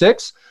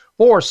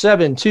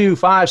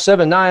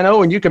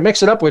 866-472-5790, and you can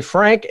mix it up with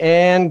Frank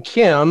and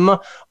Kim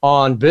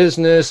on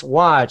Business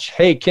Watch.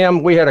 Hey,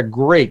 Kim, we had a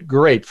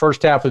great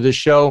first half of this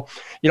show.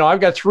 You know,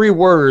 I've got 3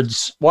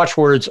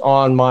 watchwords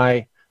on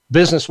my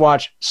Business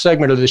Watch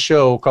segment of the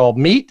show called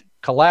Meet,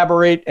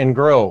 Collaborate, and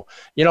Grow.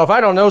 You know, if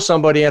I don't know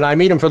somebody and I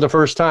meet them for the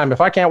first time,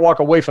 if I can't walk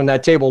away from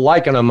that table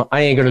liking them,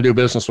 I ain't going to do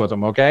business with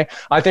them, okay?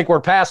 I think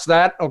we're past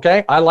that,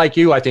 okay? I like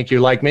you. I think you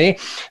like me.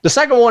 The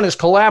second one is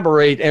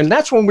collaborate, and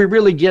that's when we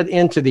really get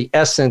into the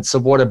essence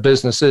of what a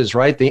business is,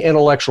 right? The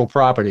intellectual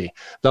property,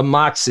 the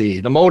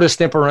moxie, the modus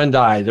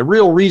operandi, the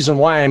real reason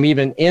why I'm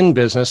even in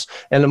business.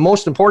 And the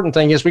most important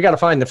thing is we got to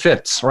find the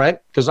fits, right?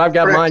 Because I've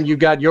got mine, you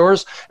got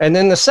yours. And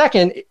then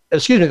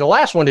the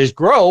last one is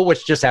grow,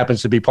 which just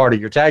happens to be part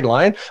of your tagline.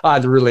 I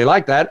really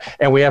like that.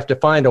 And we have to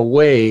find a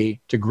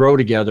way to grow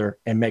together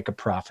and make a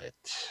profit.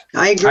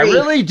 I agree. I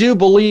really do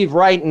believe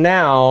right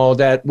now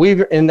that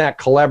we're in that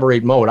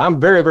collaborate mode. I'm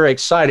very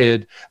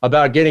excited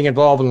about getting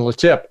involved in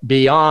LaTip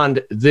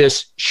beyond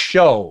this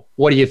show.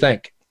 What do you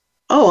think?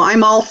 Oh,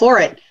 I'm all for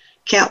it.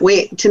 Can't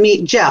wait to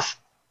meet Jeff.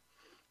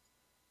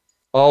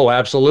 Oh,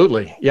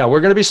 absolutely. Yeah,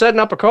 we're going to be setting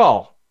up a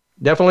call.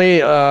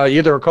 Definitely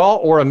either a call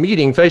or a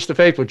meeting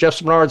face-to-face with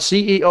Jeff Bernard,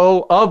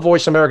 CEO of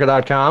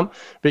VoiceAmerica.com,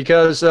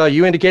 because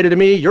you indicated to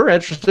me you're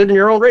interested in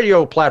your own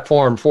radio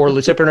platform for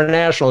LaTip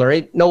International. There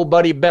ain't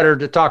nobody better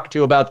to talk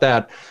to about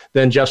that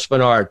than Jeff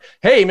Bernard.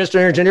 Hey, Mr.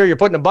 Engineer, you're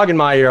putting a bug in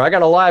my ear. I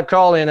got a live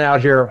call in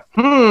out here.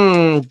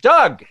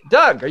 Doug,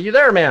 are you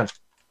there, man?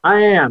 I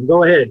am.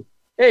 Go ahead.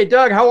 Hey,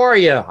 Doug, how are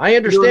you? I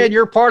understand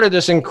you're part of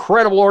this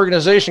incredible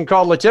organization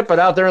called LaTip, but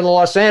out there in the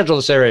Los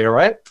Angeles area,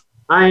 right?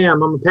 I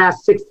am. I'm a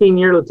past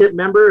 16-year LaTip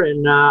member,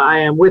 and I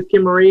am with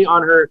Kim Marie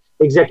on her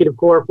executive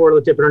core for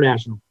LaTip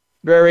International.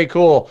 Very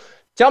cool.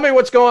 Tell me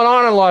what's going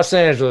on in Los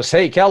Angeles.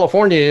 Hey,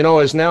 California, you know,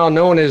 is now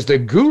known as the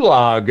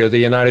gulag of the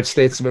United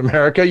States of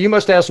America. You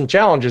must have some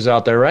challenges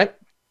out there, right?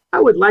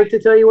 I would like to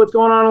tell you what's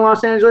going on in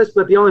Los Angeles,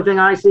 but the only thing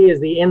I see is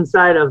the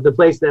inside of the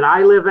place that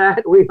I live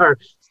at. We are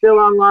still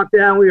on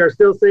lockdown. We are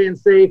still staying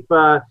safe.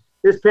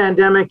 This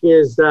pandemic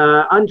is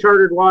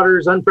uncharted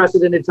waters,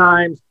 unprecedented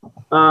times.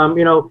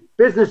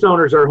 Business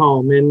owners are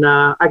home. And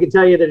I can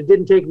tell you that it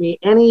didn't take me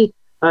any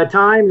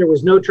time. There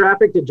was no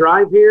traffic to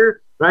drive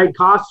here, right?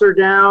 Costs are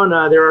down.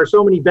 There are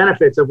so many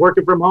benefits of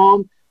working from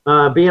home,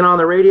 being on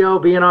the radio,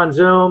 being on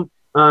Zoom,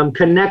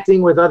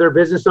 connecting with other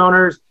business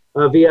owners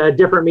via a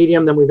different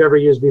medium than we've ever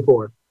used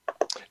before.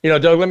 You know,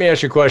 Doug, let me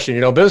ask you a question.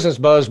 You know, Business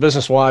Buzz,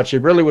 Business Watch,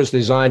 it really was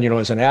designed,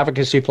 as an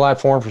advocacy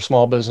platform for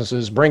small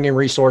businesses, bringing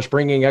resource,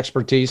 bringing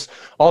expertise,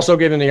 also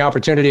giving the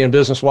opportunity in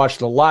Business Watch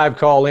to live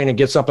call in and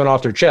get something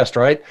off their chest,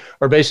 right?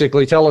 Or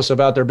basically tell us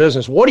about their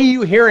business. What are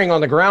you hearing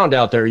on the ground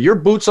out there? Your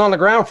boots on the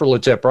ground for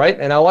LaTip, right,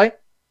 in LA?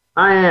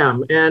 I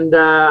am. And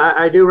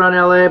I do run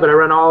LA, but I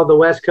run all of the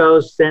West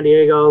Coast, San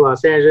Diego,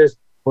 Los Angeles,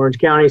 Orange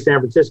County, San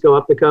Francisco,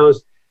 up the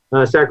coast,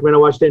 Sacramento,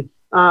 Washington.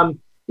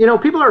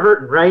 People are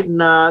hurting, right?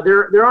 And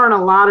there aren't a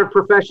lot of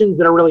professions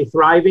that are really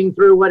thriving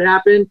through what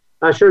happened.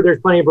 Sure, there's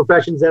plenty of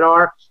professions that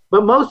are,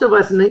 but most of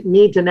us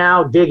need to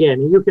now dig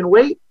in. You can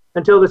wait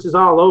until this is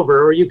all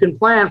over, or you can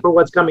plan for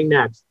what's coming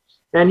next.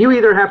 And you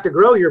either have to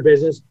grow your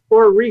business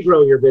or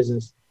regrow your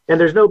business. And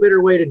there's no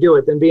better way to do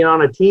it than being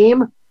on a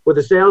team with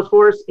a sales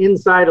force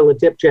inside a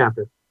LaTip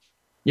chapter.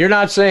 You're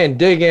not saying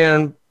dig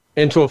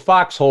into a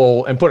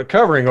foxhole and put a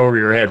covering over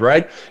your head,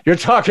 right? You're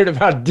talking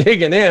about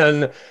digging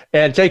in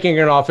and taking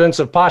an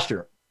offensive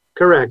posture.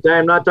 Correct. I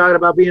am not talking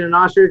about being an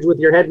ostrich with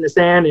your head in the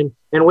sand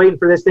and waiting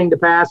for this thing to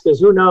pass, because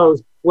who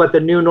knows what the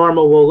new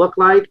normal will look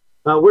like.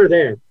 We're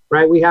there,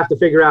 right? We have to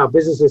figure out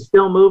business is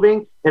still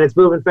moving, and it's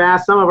moving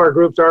fast. Some of our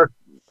groups are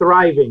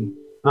thriving,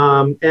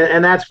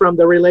 and that's from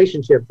the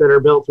relationships that are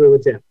built through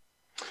LaTip.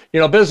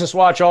 Business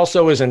Watch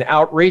also is an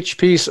outreach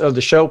piece of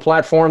the show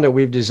platform that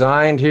we've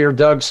designed here,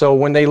 Doug. So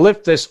when they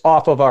lift this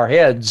off of our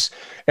heads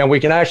and we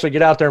can actually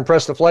get out there and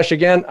press the flesh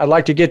again, I'd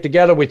like to get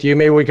together with you.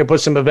 Maybe we can put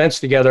some events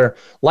together,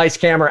 lights,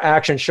 camera,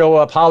 action, show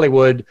up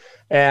Hollywood,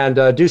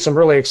 and do some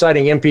really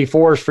exciting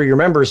MP4s for your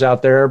members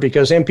out there,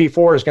 because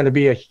MP4 is going to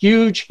be a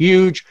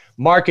huge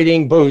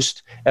marketing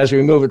boost as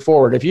we move it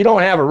forward. If you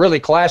don't have a really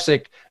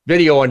classic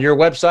video on your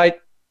website,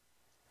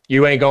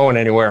 you ain't going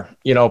anywhere.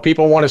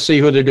 People want to see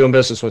who they're doing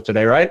business with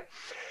today, right?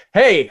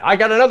 Hey, I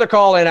got another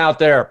call in out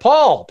there.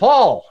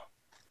 Paul,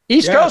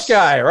 East Coast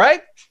guy,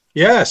 right?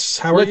 Yes.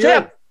 How are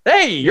you?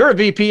 Hey, you're a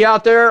VP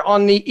out there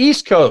on the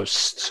East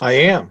Coast. I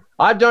am.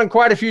 I've done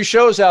quite a few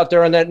shows out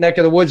there in that neck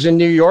of the woods in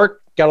New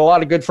York. Got a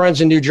lot of good friends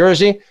in New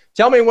Jersey.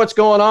 Tell me what's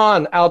going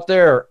on out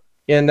there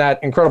in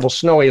that incredible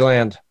snowy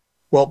land.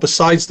 Well,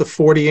 besides the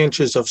 40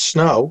 inches of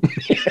snow,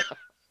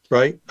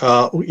 right?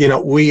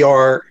 We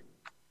are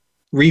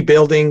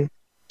rebuilding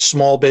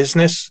small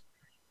business.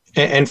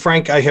 And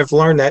Frank, I have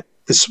learned that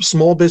the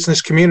small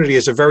business community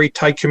is a very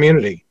tight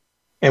community.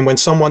 And when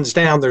someone's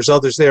down, there's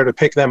others there to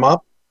pick them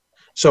up.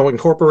 So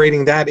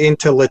incorporating that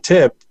into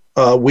LaTip,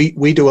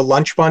 we do a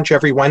lunch bunch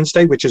every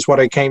Wednesday, which is what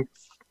I came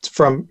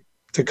from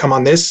to come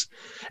on this.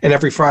 And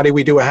every Friday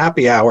we do a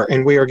happy hour.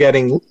 And we are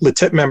getting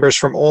LaTip members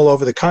from all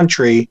over the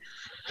country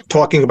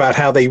talking about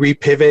how they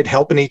repivot,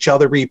 helping each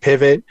other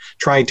repivot,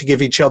 trying to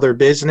give each other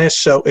business.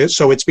 So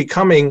it's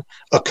becoming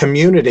a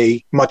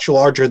community much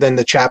larger than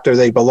the chapter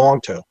they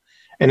belong to.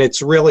 And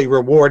it's really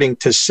rewarding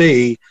to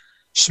see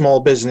small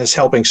business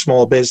helping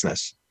small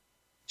business.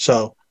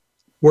 So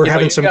we're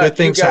having some good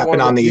things happen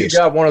on the East. You've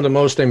got one of the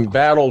most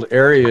embattled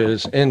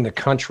areas in the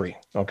country,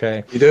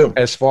 okay? You do.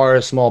 As far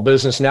as small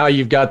business. Now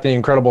you've got the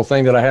incredible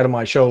thing that I had on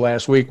my show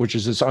last week, which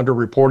is this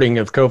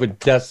underreporting of COVID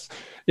deaths,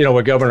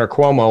 with Governor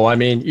Cuomo. I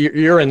mean,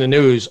 you're in the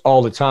news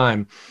all the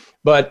time.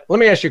 But let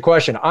me ask you a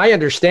question. I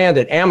understand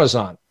that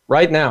Amazon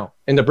right now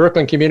in the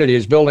Brooklyn community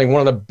is building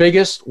one of the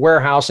biggest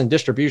warehouse and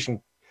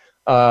distribution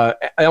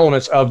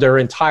elements of their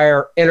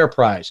entire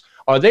enterprise.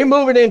 Are they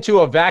moving into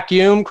a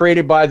vacuum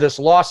created by this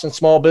loss in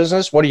small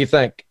business? What do you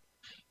think?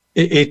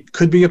 It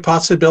could be a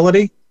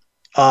possibility.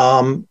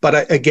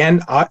 But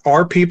again,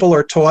 our people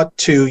are taught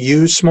to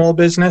use small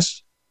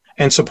business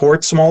and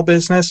support small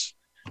business.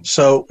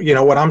 So,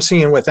 what I'm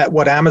seeing with that,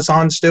 what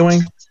Amazon's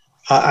doing,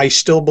 I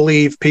still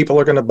believe people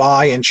are going to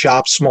buy and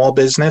shop small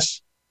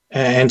business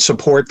and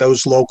support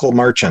those local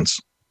merchants.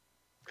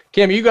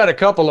 Kim, you got a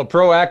couple of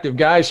proactive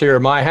guys here.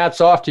 My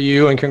hat's off to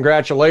you and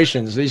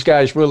congratulations. These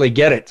guys really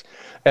get it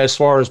as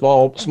far as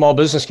small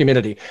business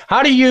community.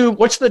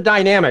 What's the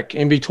dynamic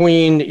in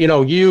between,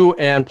 you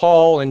and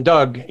Paul and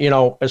Doug,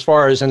 as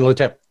far as in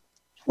LaTip?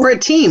 We're a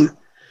team.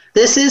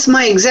 This is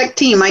my exec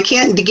team. I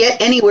can't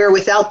get anywhere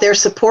without their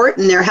support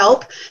and their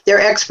help, their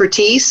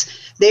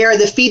expertise. They are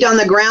the feet on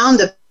the ground,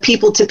 the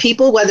people to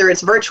people, whether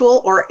it's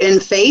virtual or in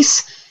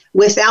face.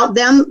 Without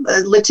them,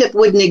 LaTip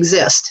wouldn't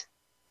exist.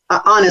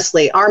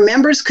 Honestly, our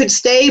members could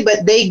stay,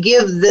 but they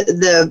give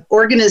the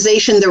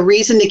organization the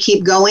reason to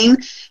keep going.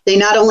 They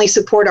not only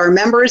support our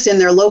members in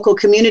their local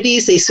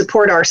communities, they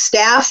support our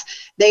staff.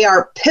 They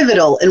are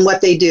pivotal in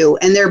what they do.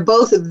 And they're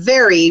both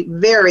very,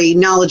 very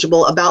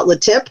knowledgeable about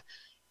LaTip,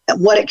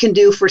 what it can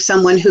do for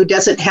someone who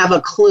doesn't have a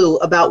clue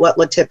about what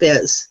LaTip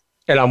is.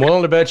 And I'm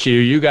willing to bet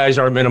you guys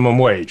are minimum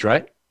wage,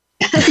 right?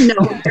 No,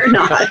 they're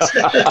not.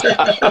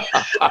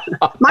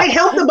 Might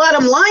help the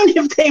bottom line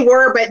if they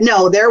were, but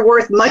no, they're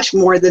worth much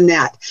more than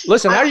that.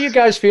 Listen, how do you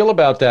guys feel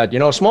about that?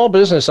 Small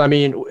business, I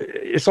mean,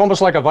 it's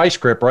almost like a vice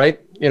grip,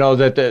 right?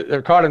 That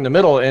they're caught in the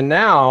middle. And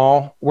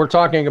now we're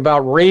talking about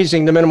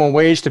raising the minimum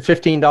wage to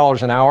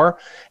 $15 an hour.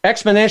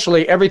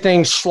 Exponentially,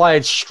 everything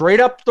slides straight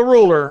up the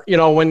ruler,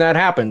 when that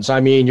happens. I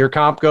mean, your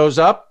comp goes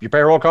up, your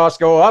payroll costs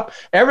go up,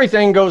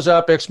 everything goes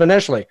up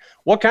exponentially.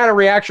 What kind of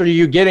reaction are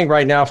you getting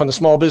right now from the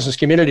small business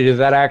community to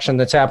that action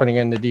that's happening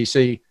in the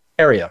DC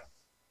area?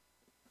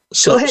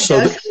 Go ahead,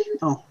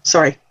 Doug.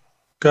 Sorry.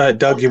 Go ahead,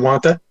 Doug. You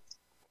want that?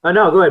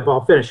 No, go ahead,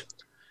 Paul. Finish.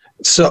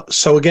 So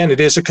again, it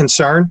is a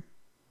concern,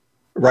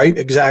 right?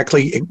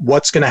 Exactly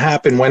what's going to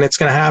happen, when it's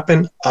going to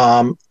happen.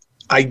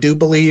 I do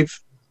believe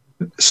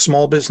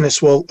small business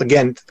will,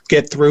 again,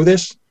 get through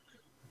this.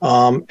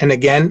 And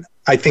again,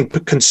 I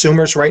think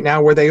consumers right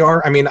now where they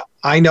are, I mean,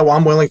 I know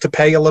I'm willing to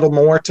pay a little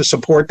more to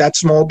support that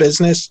small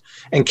business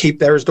and keep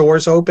their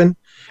doors open.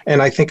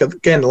 And I think,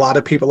 again, a lot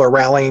of people are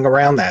rallying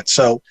around that.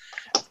 So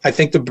I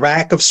think the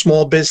back of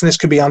small business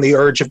could be on the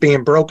urge of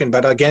being broken.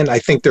 But again, I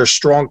think they're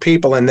strong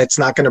people and it's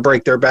not going to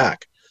break their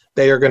back.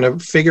 They are going to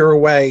figure a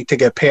way to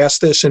get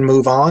past this and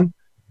move on.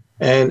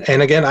 And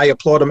again, I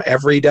applaud them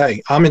every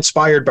day. I'm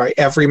inspired by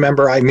every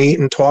member I meet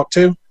and talk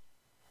to.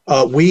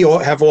 We all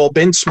have all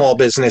been small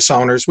business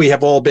owners. We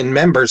have all been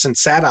members and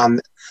sat on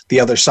the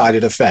other side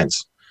of the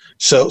fence.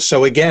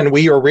 So again,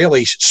 we are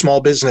really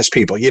small business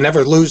people. You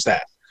never lose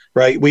that,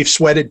 right? We've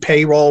sweated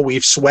payroll.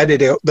 We've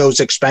sweated those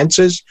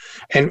expenses,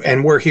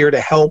 and we're here to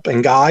help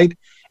and guide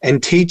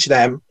and teach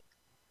them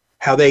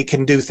how they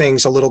can do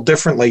things a little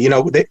differently.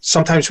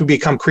 Sometimes we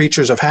become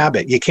creatures of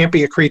habit. You can't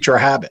be a creature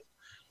of habit.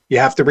 You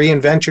have to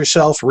reinvent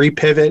yourself,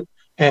 repivot,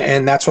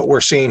 and that's what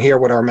we're seeing here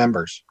with our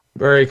members.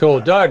 Very cool.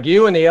 Doug,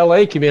 you in the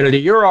LA community,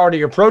 you're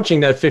already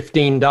approaching that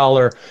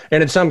 $15,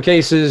 and in some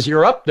cases,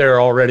 you're up there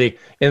already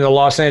in the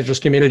Los Angeles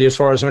community as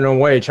far as minimum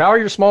wage. How are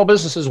your small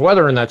businesses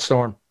weathering that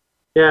storm?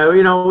 Yeah,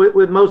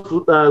 with most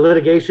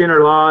litigation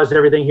or laws,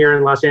 everything here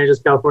in Los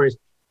Angeles, California is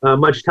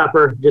much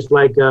tougher, just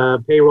like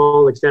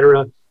payroll, et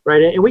cetera,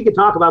 right? And we could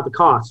talk about the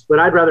costs, but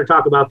I'd rather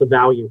talk about the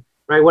value.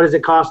 right? What does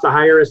it cost to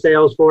hire a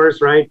sales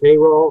force, right?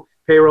 Payroll,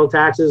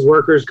 taxes,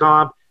 workers'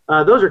 comp.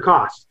 Those are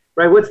costs,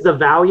 right? What's the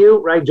value,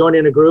 right?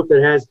 Joining a group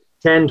that has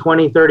 10,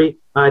 20, 30.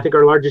 I think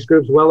our largest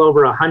group's well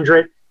over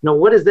 100.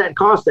 What does that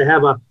cost to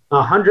have a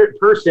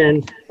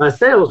 100-person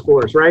sales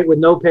force, right? With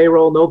no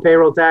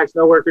payroll tax,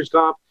 no workers'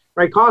 comp,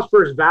 right? Cost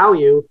versus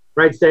value,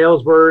 right?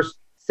 Sales force,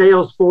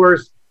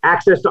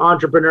 access to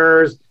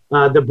entrepreneurs,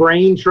 the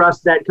brain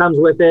trust that comes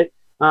with it.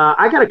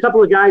 I got a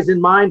couple of guys in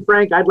mind,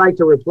 Frank, I'd like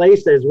to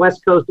replace as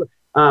West Coast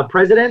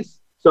presidents.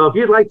 So if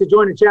you'd like to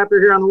join a chapter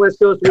here on the West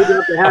Coast, we'd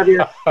love to have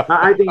you.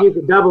 I think you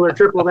could double or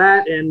triple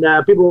that, and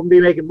people will be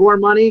making more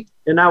money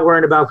and not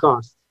worrying about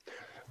costs.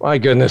 My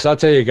goodness, I'll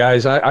tell you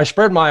guys, I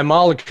spread my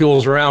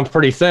molecules around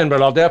pretty thin,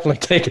 but I'll definitely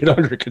take it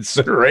under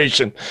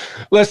consideration.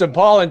 Listen,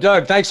 Paul and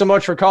Doug, thanks so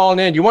much for calling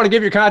in. You want to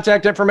give your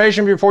contact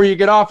information before you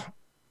get off?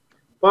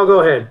 Paul, go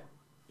ahead.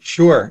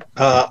 Sure.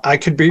 I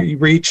could be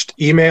reached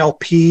email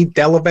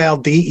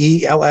pdelaval,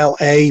 DELLAVALLE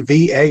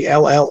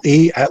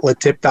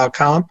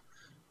 @latip.com.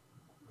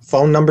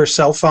 Phone number,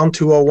 cell phone,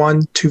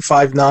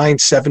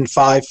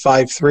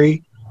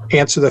 201-259-7553.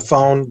 Answer the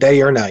phone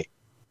day or night.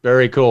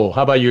 Very cool.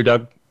 How about you,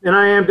 Doug? And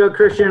I am Doug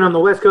Christian. I'm the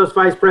West Coast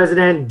Vice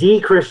President,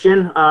 D.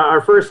 Christian. Our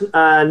first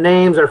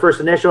names, our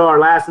first initial, our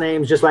last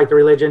names, just like the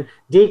religion,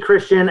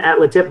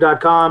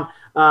 dchristian@latip.com.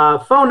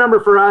 Phone number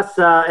for us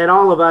and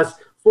all of us,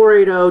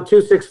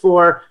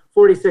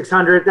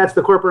 480-264-4600. That's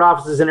the corporate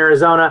offices in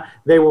Arizona.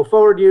 They will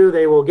forward you.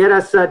 They will get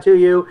us to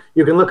you.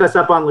 You can look us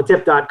up on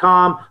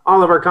latip.com.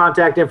 All of our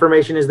contact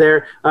information is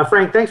there.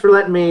 Frank, thanks for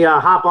letting me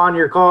hop on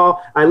your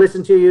call. I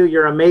listened to you.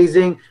 You're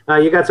amazing.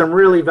 You got some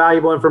really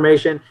valuable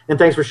information, and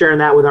thanks for sharing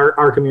that with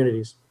our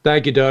communities.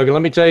 Thank you, Doug. And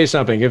let me tell you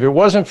something. If it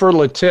wasn't for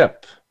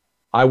Latip,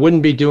 I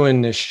wouldn't be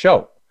doing this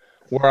show.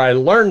 Where I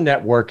learned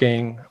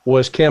networking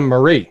was Kim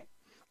Marie.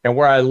 And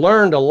where I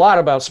learned a lot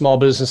about small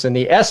business and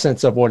the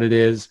essence of what it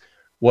is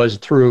was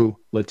through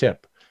Latip.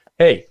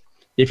 Hey,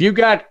 if you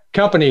got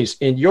companies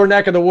in your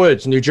neck of the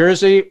woods, New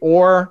Jersey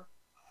or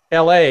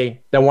LA,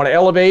 that want to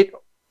elevate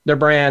their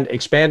brand,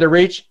 expand their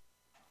reach,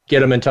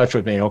 get them in touch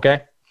with me,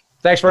 okay?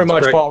 Thanks very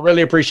much, Paul.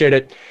 Really appreciate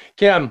it.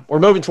 Kim, we're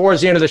moving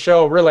towards the end of the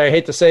show. Really, I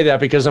hate to say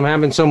that because I'm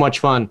having so much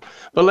fun.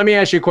 But let me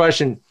ask you a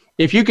question.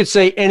 If you could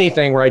say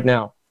anything right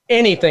now,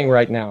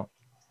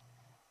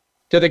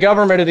 to the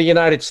government of the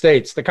United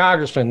States, the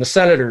congressmen, the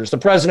senators, the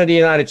president of the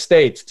United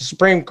States, the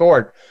Supreme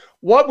Court,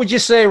 what would you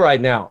say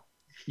right now?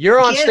 You're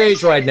on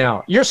stage right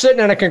now. You're sitting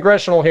in a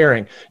congressional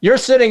hearing. You're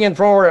sitting in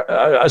front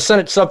of a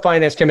Senate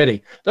Subfinance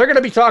Committee. They're going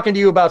to be talking to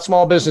you about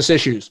small business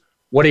issues.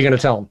 What are you going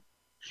to tell them?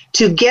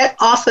 To get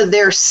off of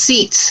their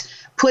seats,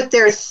 put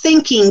their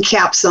thinking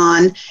caps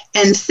on,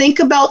 and think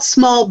about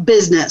small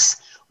business.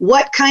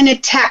 What kind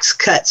of tax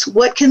cuts?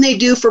 What can they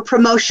do for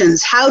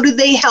promotions? How do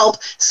they help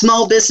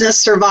small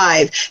business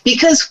survive?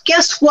 Because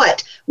guess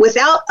what?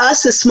 Without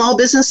us as small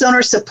business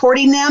owners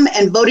supporting them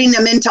and voting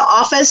them into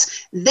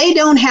office, they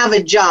don't have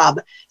a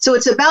job. So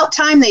it's about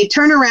time they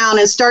turn around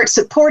and start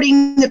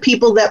supporting the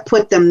people that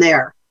put them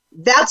there.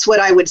 That's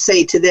what I would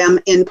say to them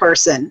in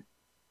person.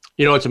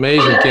 You know, it's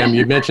amazing, Kim.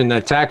 You mentioned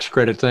that tax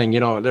credit thing. You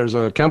know, there's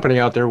a company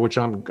out there, which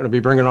I'm going to be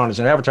bringing on as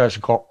an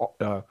advertiser, called,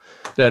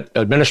 that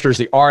administers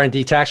the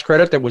R&D tax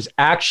credit that was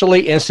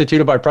actually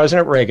instituted by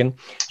President Reagan.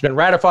 It's been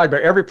ratified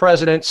by every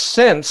president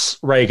since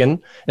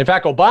Reagan. In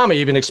fact, Obama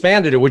even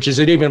expanded it, which is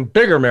an even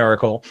bigger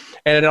miracle.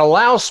 And it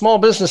allows small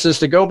businesses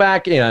to go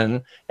back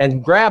in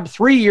and grab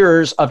 3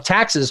 years of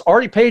taxes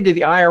already paid to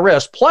the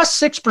IRS, plus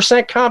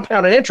 6%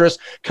 compounded interest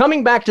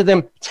coming back to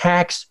them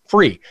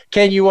tax-free.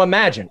 Can you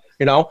imagine?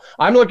 You know,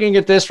 I'm looking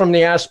at this from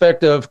the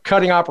aspect of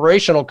cutting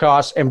operational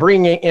costs and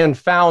bringing in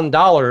found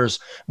dollars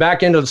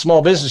back into the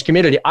small business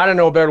community. I don't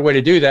know a better way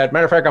to do that.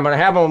 Matter of fact, I'm going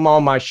to have them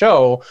on my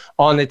show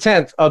on the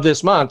 10th of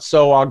this month.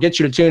 So I'll get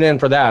you to tune in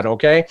for that.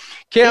 Okay.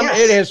 Kim, yes,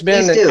 it has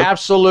been an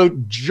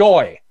absolute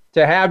joy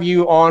to have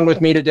you on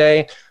with me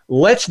today.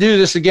 Let's do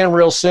this again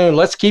real soon.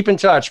 Let's keep in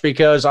touch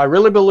because I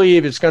really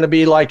believe it's going to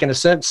be like, in a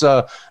sense,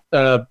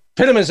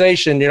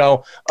 epitomization, you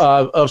know,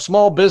 of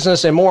small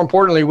business. And more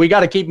importantly, we got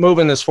to keep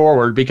moving this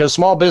forward because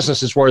small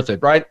business is worth it,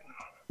 right?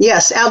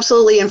 Yes,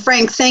 absolutely. And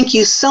Frank, thank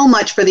you so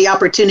much for the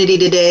opportunity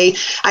today.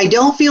 I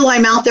don't feel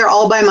I'm out there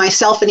all by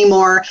myself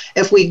anymore.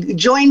 If we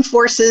join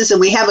forces and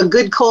we have a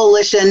good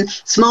coalition,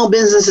 small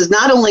business is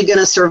not only going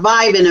to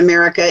survive in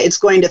America, it's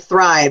going to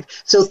thrive.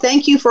 So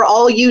thank you for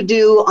all you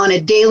do on a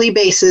daily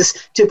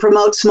basis to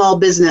promote small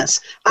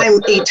business.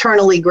 I'm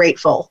eternally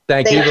grateful.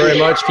 Thank you very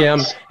much,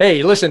 Kim.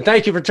 Hey, listen,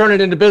 thank you for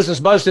turning into Business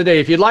Buzz today.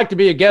 If you'd like to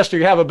be a guest or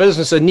you have a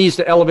business that needs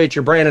to elevate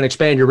your brand and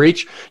expand your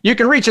reach, you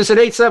can reach us at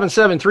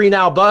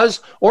 877-3NOW-BUZZ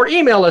or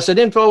email us at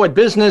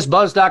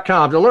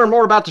info@businessbuzz.com. To learn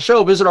more about the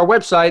show, visit our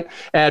website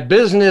at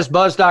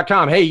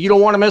businessbuzz.com. Hey, you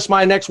don't want to miss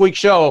my next week's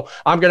show.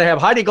 I'm going to have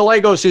Heidi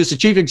Gallegos, who's the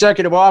Chief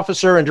Executive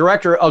Officer and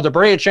Director of the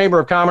Brea Chamber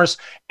of Commerce,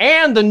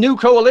 and the new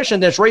coalition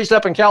that's raised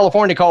up in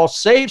California called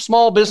Save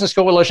Small Business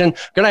Coalition.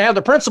 Going to have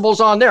the principals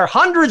on there.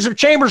 Hundreds of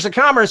chambers of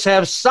commerce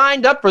have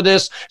signed up for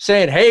this,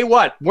 saying, hey,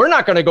 we're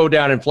not going to go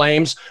down in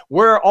flames.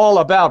 We're all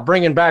about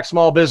bringing back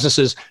small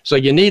businesses. So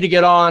you need to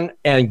get on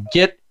and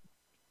get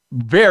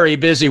very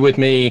busy with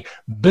me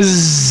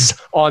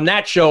on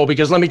that show,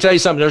 because let me tell you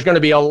something, there's going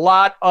to be a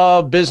lot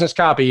of business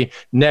copy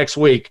next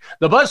week.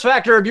 The buzz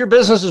factor of your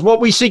business is what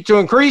we seek to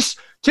increase.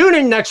 Tune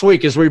in next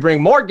week as we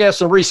bring more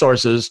guests and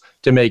resources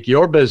to make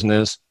your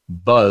business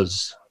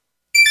buzz.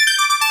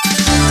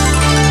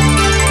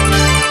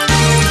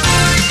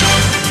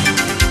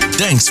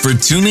 Thanks for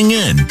tuning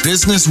in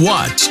Business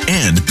Watch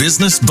and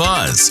Business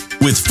Buzz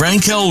with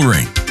Frank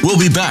Hellring. We'll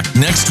be back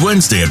next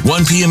Wednesday at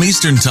 1 p.m.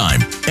 Eastern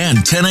Time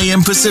and 10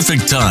 a.m.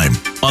 Pacific Time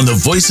on the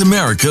Voice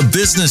America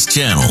Business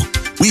Channel.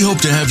 We hope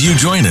to have you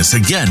join us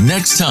again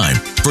next time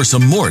for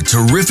some more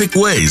terrific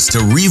ways to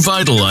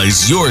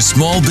revitalize your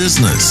small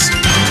business.